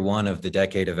in year one of the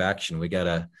decade of action. We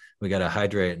gotta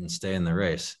hydrate and stay in the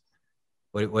race.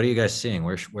 What are you guys seeing?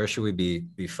 Where should we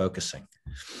be focusing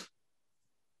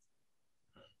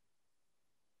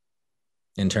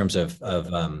in terms of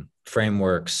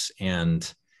frameworks?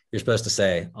 And you're supposed to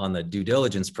say on the due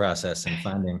diligence process and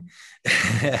finding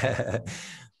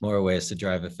more ways to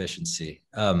drive efficiency.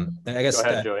 I guess. Go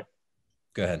ahead, Joey.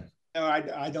 Go ahead. No,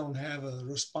 I don't have a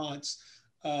response.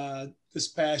 This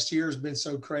past year has been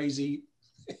so crazy.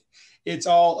 It's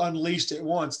all unleashed at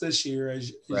once this year,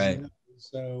 as right. you know.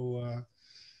 So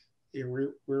yeah,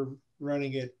 we're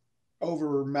running at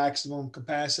over maximum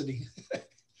capacity.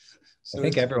 So I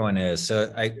think everyone is.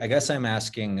 So I guess I'm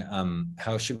asking,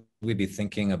 how should we be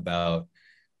thinking about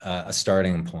a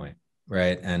starting point,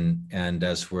 right? And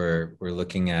as we're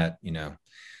looking at,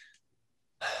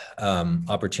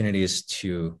 opportunities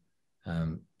to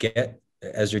get,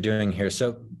 as you're doing here.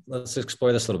 So let's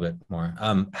explore this a little bit more.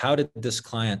 How did this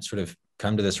client sort of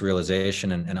come to this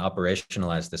realization and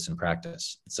operationalize this in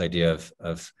practice? This idea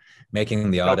of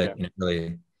making the audit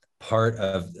really part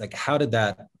of, like, how did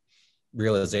that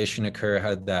realization occur? How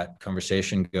did that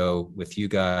conversation go with you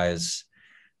guys?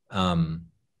 How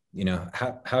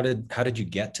did you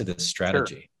get to this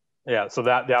strategy? Sure. Yeah, so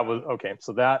that was okay.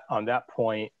 So that on that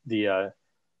point,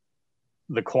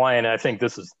 the client, I think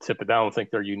this is typical. I don't think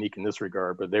they're unique in this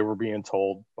regard, but they were being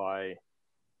told by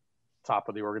top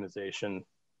of the organization,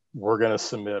 we're going to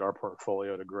submit our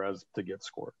portfolio to GRESB to get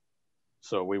scored.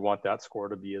 So we want that score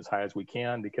to be as high as we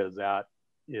can, because that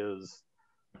is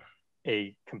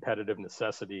a competitive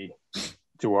necessity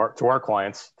to our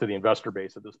clients, to the investor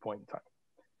base at this point in time.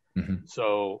 Mm-hmm.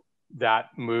 So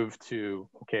that moved to,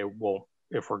 okay, well,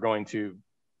 if we're going to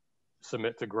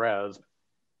submit to GRESB,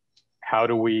 how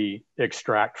do we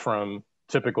extract from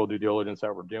typical due diligence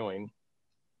that we're doing?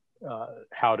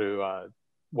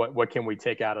 What can we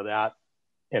take out of that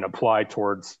and apply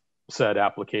towards said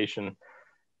application?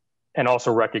 And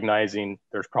also recognizing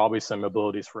there's probably some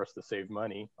abilities for us to save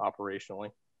money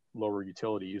operationally, lower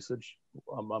utility usage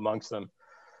amongst them.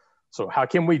 So how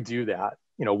can we do that?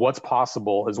 What's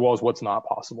possible as well as what's not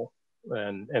possible.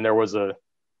 And there was I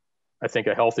think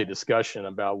a healthy discussion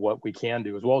about what we can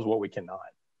do as well as what we cannot.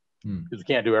 Because we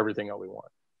can't do everything that we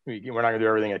want. We're not going to do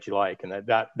everything that you like. And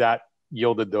that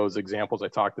yielded those examples I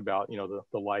talked about,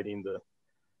 the lighting, the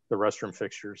restroom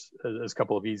fixtures, as a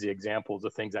couple of easy examples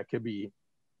of things that could be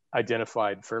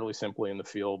identified fairly simply in the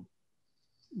field.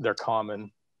 They're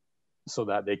common, so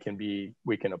that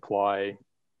we can apply,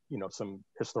 some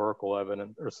historical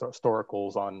evidence or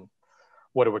historicals on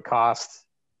what it would cost,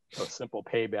 a simple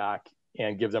payback,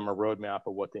 and give them a roadmap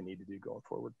of what they need to do going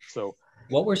forward. So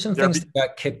what were some things that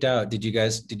got kicked out? Did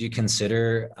you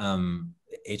consider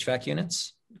HVAC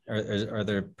units? Are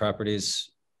their properties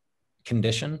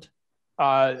conditioned?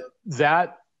 That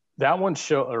one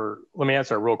or let me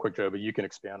answer it real quick, Joe, but you can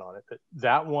expand on it. But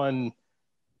that one,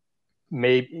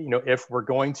 maybe, if we're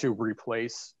going to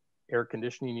replace air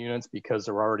conditioning units because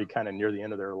they're already kind of near the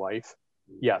end of their life,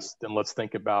 yes, then let's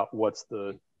think about what's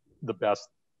the best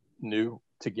new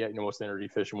to get, most energy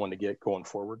efficient one to get going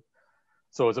forward.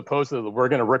 So as opposed to we're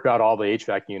going to rip out all the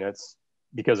HVAC units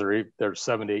because they're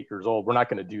 7 to 8 years old, we're not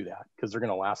going to do that because they're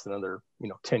going to last another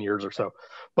 10 years or so.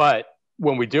 But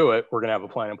when we do it, we're going to have a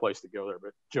plan in place to go there.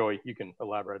 But Joey, you can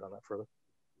elaborate on that further.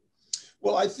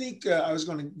 Well, I think I was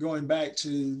going back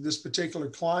to this particular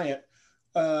client.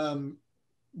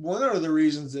 One of the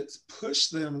reasons that's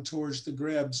pushed them towards the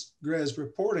GRES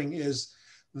reporting is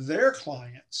their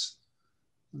clients,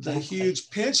 the huge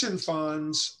pension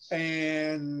funds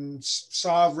and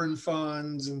sovereign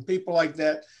funds and people like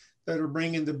that are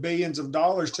bringing the billions of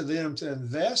dollars to them to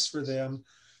invest for them,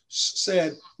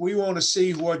 said, we want to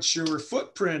see what your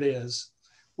footprint is.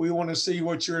 We want to see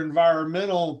what your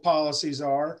environmental policies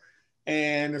are.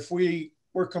 And if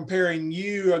we're comparing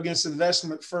you against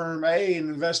investment firm A and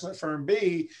investment firm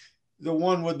B, the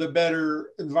one with the better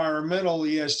environmental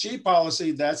ESG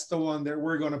policy, that's the one that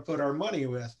we're going to put our money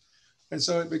with. And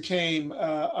so it became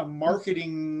a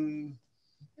marketing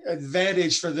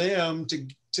advantage for them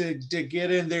to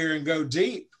get in there and go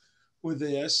deep with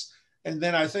this. And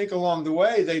then I think along the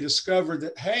way, they discovered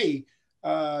that, hey,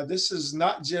 this is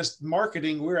not just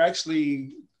marketing. We're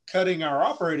actually cutting our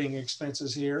operating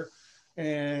expenses here.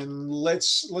 And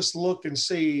let's look and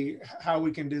see how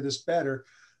we can do this better.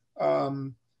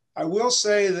 I will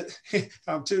say that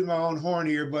I'm tooting my own horn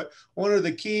here, but one of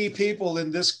the key people in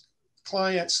this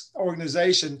client's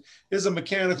organization is a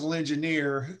mechanical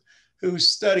engineer who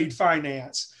studied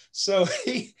finance. So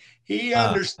he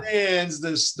understands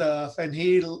this stuff and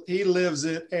he lives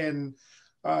it. And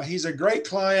he's a great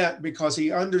client because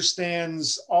he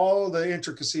understands all the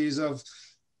intricacies of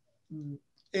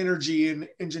energy and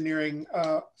engineering.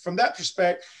 From that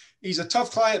perspective, he's a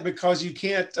tough client because you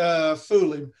can't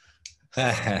fool him.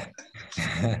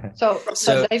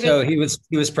 So David, he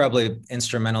was probably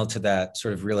instrumental to that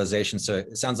sort of realization. So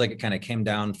it sounds like it kind of came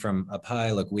down from up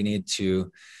high. Look, we need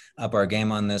to up our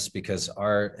game on this because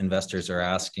our investors are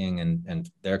asking and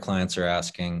their clients are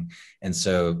asking. And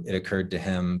so it occurred to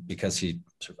him, because he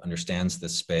sort of understands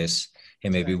this space, hey,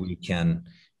 maybe we can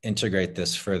integrate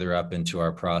this further up into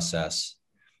our process.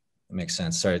 That makes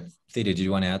sense. Sorry, Theddi, did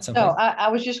you want to add something? No, I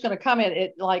was just going to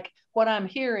comment. Like what I'm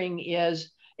hearing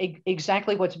is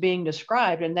exactly what's being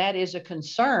described, and that is a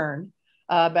concern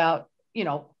about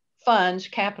funds,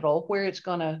 capital, where it's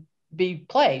going to be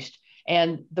placed,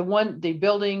 and the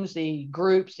buildings, the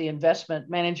groups, the investment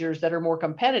managers that are more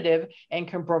competitive and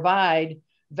can provide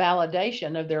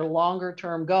validation of their longer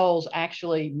term goals,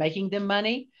 actually making them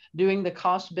money, doing the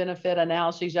cost benefit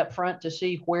analyses up front to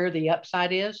see where the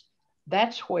upside is.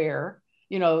 That's where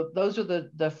those are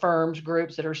the firms,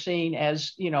 groups that are seen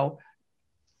as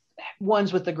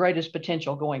ones with the greatest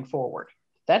potential going forward.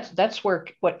 That's where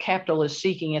what capital is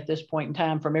seeking at this point in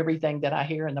time from everything that I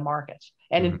hear in the markets.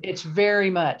 And it's very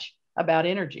much about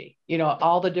energy,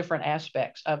 all the different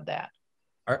aspects of that.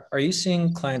 Are you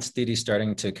seeing clients, Theddi,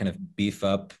 starting to kind of beef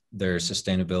up their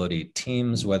sustainability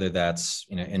teams, whether that's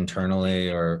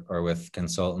internally or with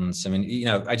consultants? I mean,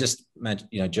 I just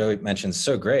mentioned, Joey mentioned,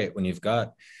 so great when you've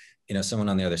got someone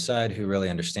on the other side who really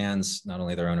understands not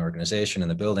only their own organization and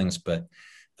the buildings, but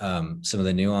some of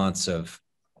the nuance of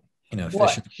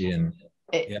efficiency and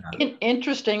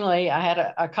Interestingly, I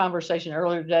had a conversation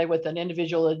earlier today with an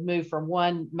individual that moved from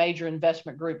one major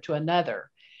investment group to another,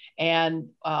 and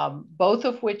both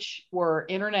of which were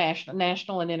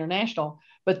national and international.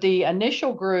 But the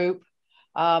initial group,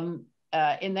 in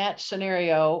that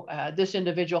scenario, this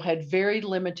individual had very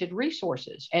limited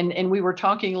resources. And we were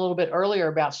talking a little bit earlier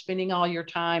about spending all your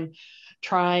time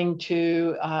trying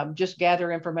to just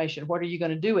gather information. What are you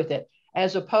going to do with it?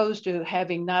 As opposed to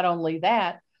having not only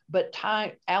that, but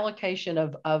time allocation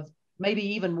of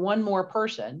maybe even one more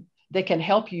person that can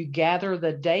help you gather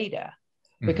the data.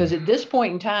 Because at this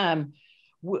point in time,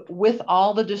 with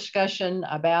all the discussion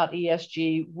about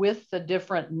ESG, with the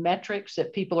different metrics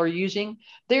that people are using,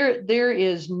 there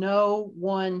is no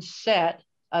one set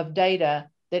of data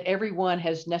that everyone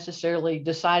has necessarily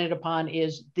decided upon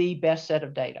is the best set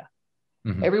of data.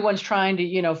 Everyone's trying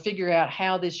to, figure out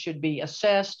how this should be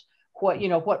assessed,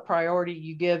 what priority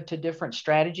you give to different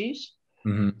strategies.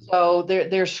 So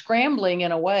they're scrambling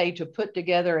in a way to put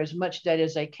together as much data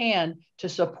as they can to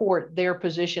support their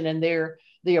position and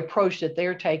the approach that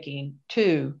they're taking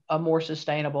to a more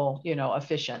sustainable,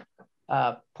 efficient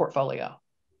portfolio.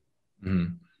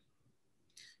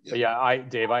 Yeah,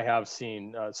 Dave, I have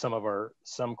seen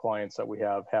some clients that we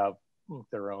have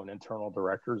their own internal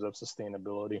directors of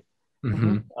sustainability.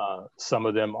 Some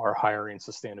of them are hiring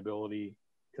sustainability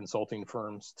consulting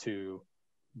firms to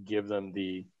give them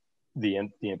the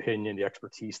opinion, the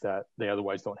expertise that they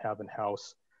otherwise don't have in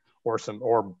house, or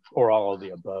all of the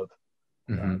above.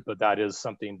 But that is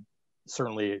something,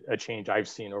 certainly a change I've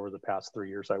seen over the past 3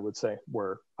 years, I would say,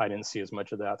 where I didn't see as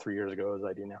much of that 3 years ago as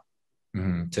I do now.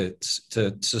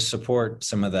 To support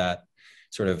some of that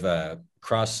sort of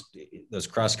those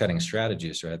cross-cutting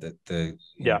strategies, right?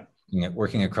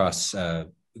 Working across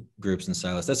groups and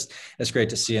silos. That's great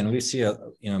to see, and we see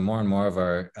more and more of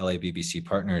our LABBC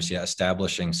partners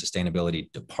establishing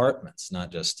sustainability departments,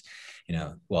 not just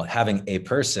having a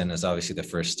person is obviously the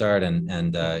first start,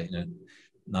 and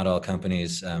not all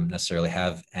companies necessarily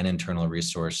have an internal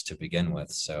resource to begin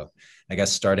with. So I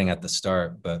guess starting at the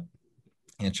start, but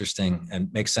interesting,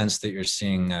 and makes sense that you're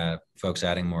seeing folks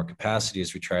adding more capacity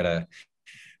as we try to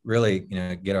really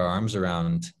get our arms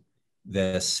around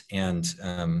this and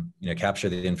capture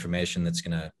the information that's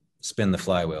going to spin the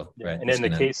flywheel, right? And in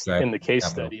the case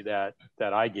study that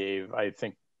I gave, I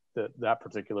think that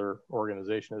particular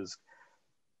organization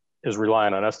is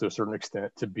relying on us to a certain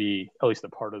extent to be at least a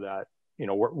part of that.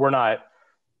 We're not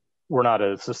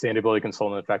a sustainability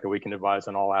consultant in the fact that we can advise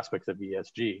on all aspects of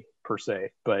ESG per se,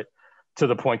 but to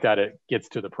the point that it gets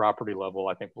to the property level,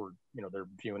 I think they're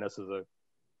viewing us as a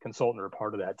consultant or a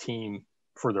part of that team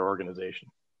for their organization.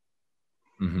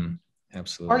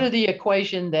 Absolutely. Part of the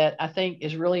equation that I think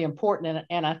is really important,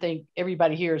 and I think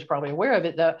everybody here is probably aware of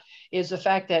it, though, is the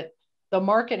fact that the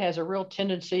market has a real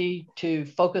tendency to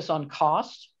focus on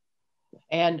cost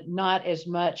and not as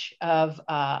much of,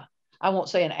 I won't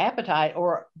say an appetite,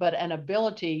 but an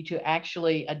ability to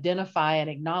actually identify and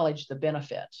acknowledge the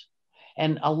benefits.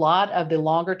 And a lot of the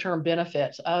longer term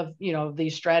benefits of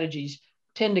these strategies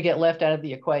tend to get left out of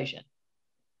the equation.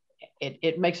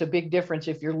 It makes a big difference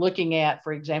if you're looking at,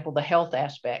 for example, the health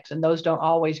aspects, and those don't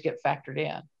always get factored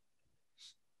in.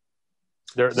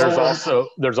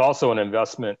 There's also an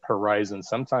investment horizon.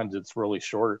 Sometimes it's really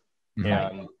short,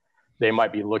 and they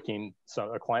might be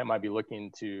a client might be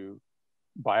looking to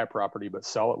buy a property but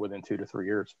sell it within 2 to 3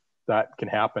 years. That can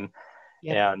happen.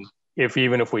 Yeah. And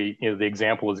even if we, the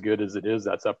example, as good as it is,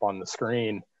 that's up on the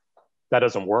screen, that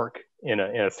doesn't work in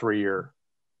a 3 year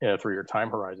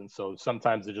time horizon. So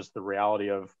sometimes it's just the reality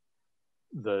of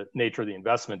the nature of the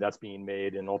investment that's being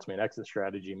made, and ultimate exit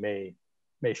strategy may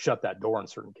shut that door in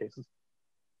certain cases.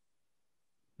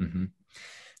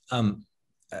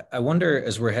 I wonder,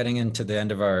 as we're heading into the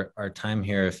end of our time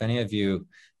here, if any of you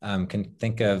can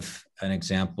think of an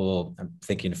example. I'm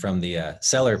thinking from the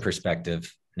seller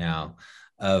perspective now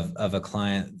of a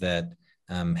client that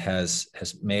has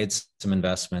made some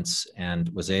investments and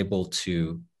was able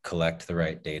to collect the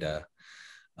right data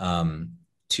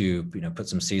to put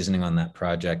some seasoning on that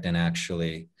project and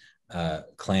actually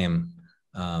claim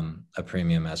a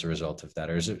premium as a result of that?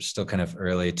 Or is it still kind of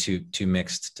early, too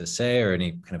mixed to say, or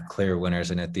any kind of clear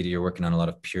winners? And Theddi, you're working on a lot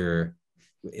of pure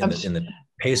in the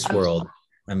PACE world.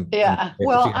 I'm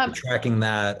tracking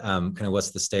that. Kind of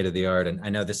what's the state of the art? And I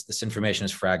know this information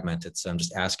is fragmented, so I'm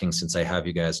just asking, since I have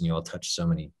you guys and you all touch so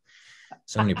many.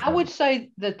 I would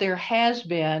say that there has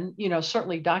been,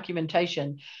 certainly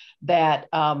documentation that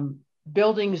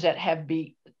buildings that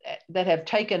have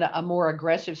taken a more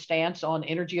aggressive stance on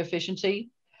energy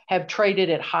efficiency have traded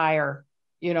at higher,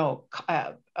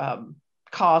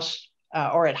 costs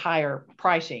or at higher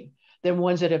pricing than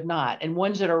ones that have not, and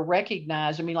ones that are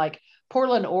recognized. I mean, like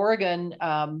Portland, Oregon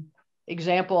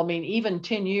example. I mean, even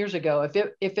 10 years ago,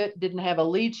 if it didn't have a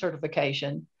LEED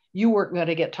certification, you weren't going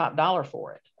to get top dollar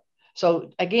for it.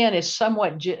 So again, it's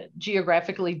somewhat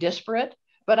geographically disparate,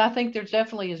 but I think there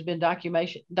definitely has been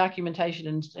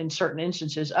documentation in certain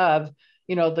instances of,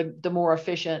 the more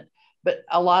efficient, but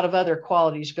a lot of other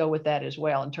qualities go with that as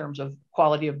well in terms of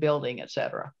quality of building, et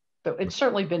cetera. But it's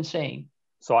certainly been seen.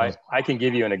 So I can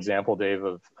give you an example, Dave,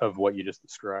 of what you just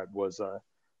described.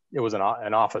 It was an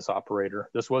office operator.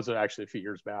 This was actually a few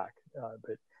years back,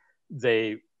 but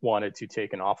they wanted to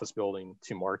take an office building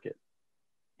to market,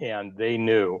 and they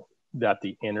knew that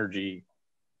the energy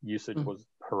usage was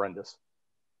horrendous.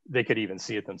 They could even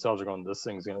see it themselves. They're going, this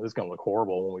is going to look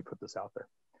horrible when we put this out there.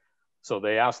 So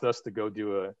they asked us to go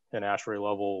do an ASHRAE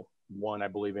level 1, I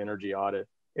believe, energy audit,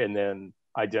 and then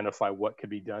identify what could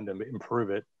be done to improve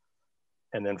it,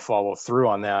 and then follow through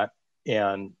on that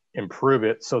and improve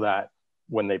it so that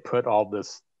when they put all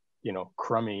this,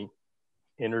 crummy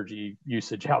energy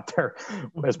usage out there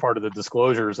as part of the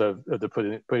disclosures of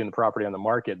putting the property on the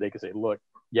market, they could say, look,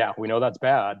 yeah, we know that's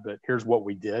bad, but here's what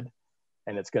we did,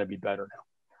 and it's going to be better now.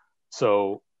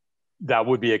 So that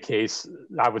would be a case.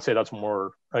 I would say that's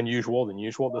more unusual than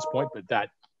usual at this point, but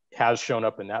that has shown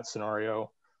up in that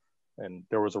scenario. And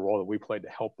there was a role that we played to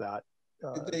help that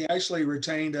They actually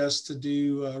retained us to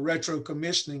do retro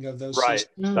commissioning of those right.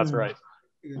 systems. That's right.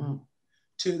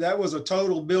 That was a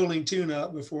total building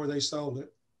tune-up before they sold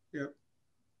it. Yep.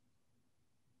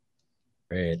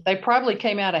 Great. They probably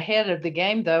came out ahead of the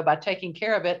game, though, by taking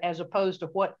care of it, as opposed to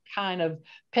what kind of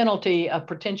penalty a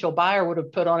potential buyer would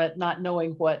have put on it, not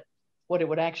knowing what it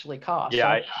would actually cost.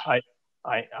 Yeah, so.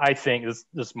 I think this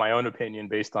is my own opinion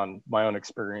based on my own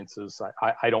experiences.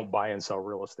 I don't buy and sell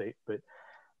real estate, but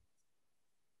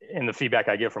in the feedback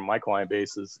I get from my client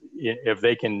base is if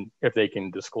they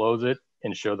can disclose it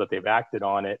and show that they've acted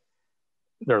on it,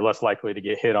 they're less likely to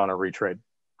get hit on a retrade.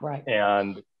 Right.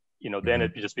 And then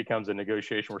it just becomes a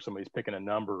negotiation where somebody's picking a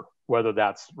number. Whether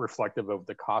that's reflective of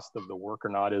the cost of the work or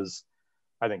not is,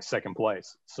 I think, second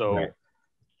place. So right.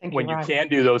 when you can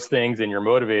do those things and you're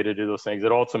motivated to do those things,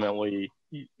 it ultimately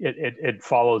it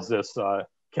follows this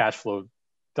cash flow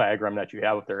diagram that you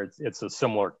have up there. It's a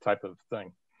similar type of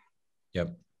thing.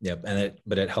 Yep.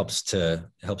 But it helps to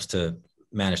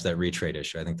manage that retrade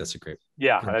issue. I think that's a great.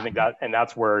 Yeah, and I think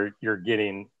that's where you're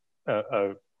getting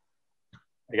I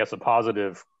guess a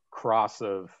positive cross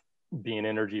of being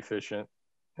energy efficient,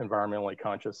 environmentally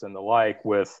conscious, and the like.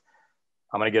 With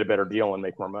I'm going to get a better deal and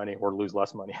make more money, or lose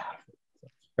less money.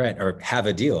 Right, or have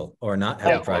a deal, or not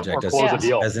have a project. Or close a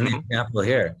deal. As an example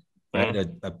here, right?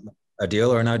 A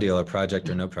deal or no deal, a project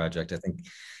or no project.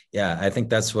 I think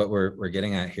that's what we're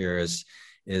getting at here is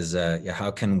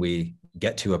how can we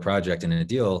get to a project and a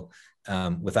deal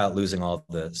without losing all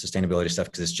the sustainability stuff,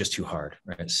 because it's just too hard,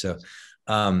 right? So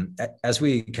as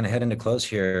we kind of head into close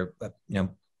here,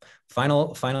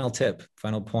 final tip,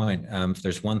 final point. If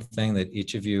there's one thing that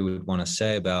each of you would want to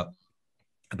say about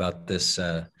this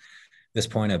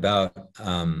point about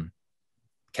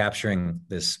capturing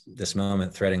this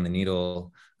moment, threading the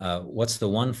needle, what's the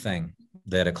one thing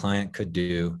that a client could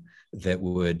do that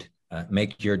would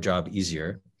make your job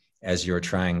easier as you're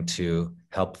trying to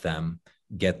help them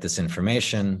get this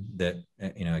information that,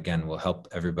 again, will help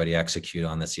everybody execute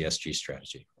on this ESG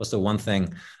strategy? What's the one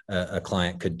thing a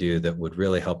client could do that would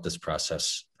really help this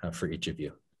process for each of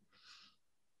you?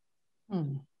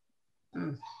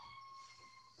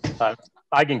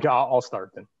 I'll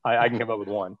start then. I can come up with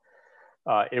one.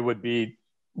 It would be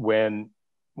when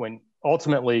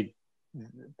ultimately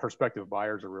prospective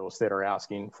buyers of real estate are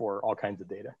asking for all kinds of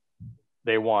data.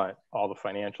 They want all the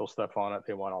financial stuff on it.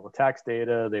 They want all the tax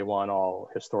data. They want all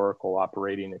historical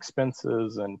operating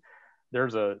expenses. And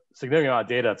there's a significant amount of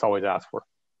data that's always asked for.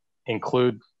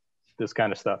 Include this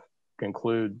kind of stuff.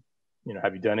 Include,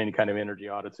 have you done any kind of energy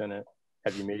audits in it?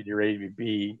 Have you made your ABB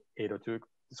 802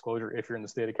 disclosure if you're in the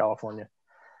state of California?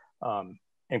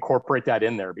 Incorporate that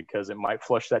in there, because it might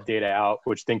flush that data out,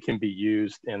 which then can be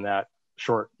used in that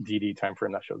short DD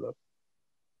timeframe that shows up.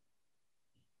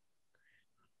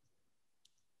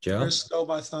 Joe? Chris stole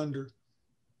my thunder.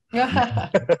 We can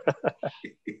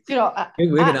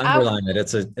underline it.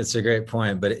 It's a great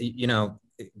point, but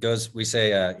it goes. We say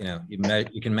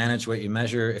you can manage what you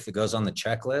measure. If it goes on the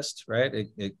checklist, right?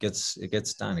 It gets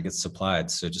done. It gets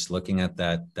supplied. So just looking at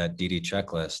that DD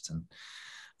checklist, and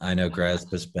I know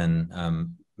GRESB has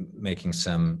been making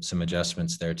some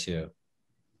adjustments there too.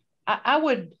 I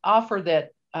would offer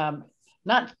that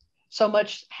not so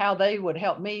much how they would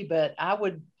help me, but I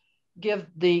would give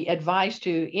the advice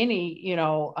to any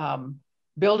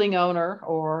building owner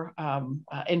or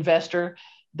investor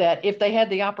that if they had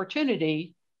the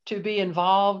opportunity to be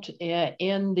involved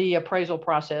in the appraisal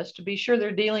process, to be sure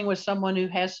they're dealing with someone who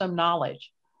has some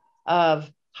knowledge of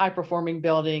high performing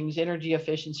buildings, energy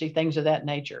efficiency, things of that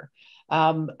nature.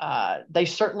 They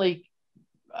certainly,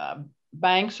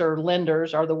 banks or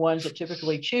lenders are the ones that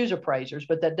typically choose appraisers,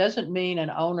 but that doesn't mean an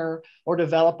owner or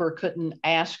developer couldn't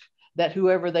ask that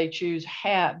whoever they choose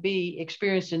be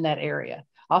experienced in that area.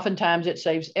 Oftentimes it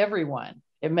saves everyone.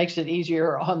 It makes it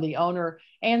easier on the owner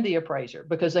and the appraiser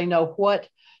because they know what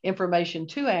information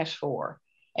to ask for.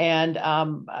 And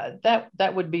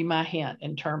that would be my hint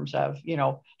in terms of,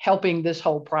 helping this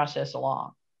whole process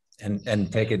along.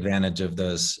 And take advantage of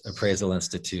those Appraisal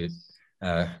Institute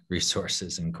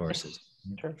resources and courses.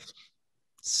 Sure.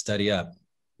 Study up.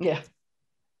 Yeah.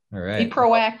 All right. Be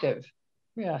proactive.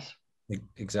 Yes.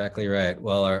 Exactly right.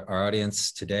 Well, our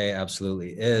audience today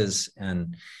absolutely is.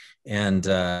 And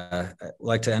I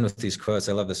like to end with these quotes.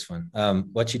 I love this one.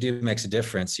 What you do makes a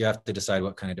difference. You have to decide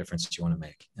what kind of difference you want to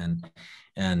make.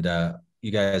 And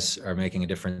you guys are making a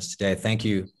difference today. Thank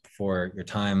you for your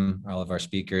time, all of our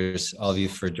speakers, all of you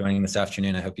for joining this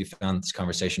afternoon. I hope you found this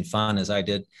conversation fun as I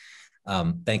did.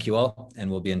 Thank you all,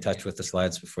 and we'll be in touch with the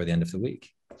slides before the end of the week.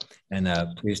 And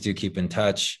please do keep in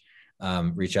touch,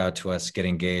 reach out to us, get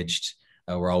engaged.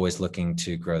 We're always looking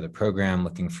to grow the program,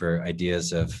 looking for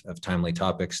ideas of timely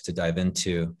topics to dive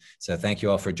into. So thank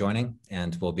you all for joining,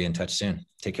 and we'll be in touch soon.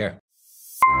 Take care.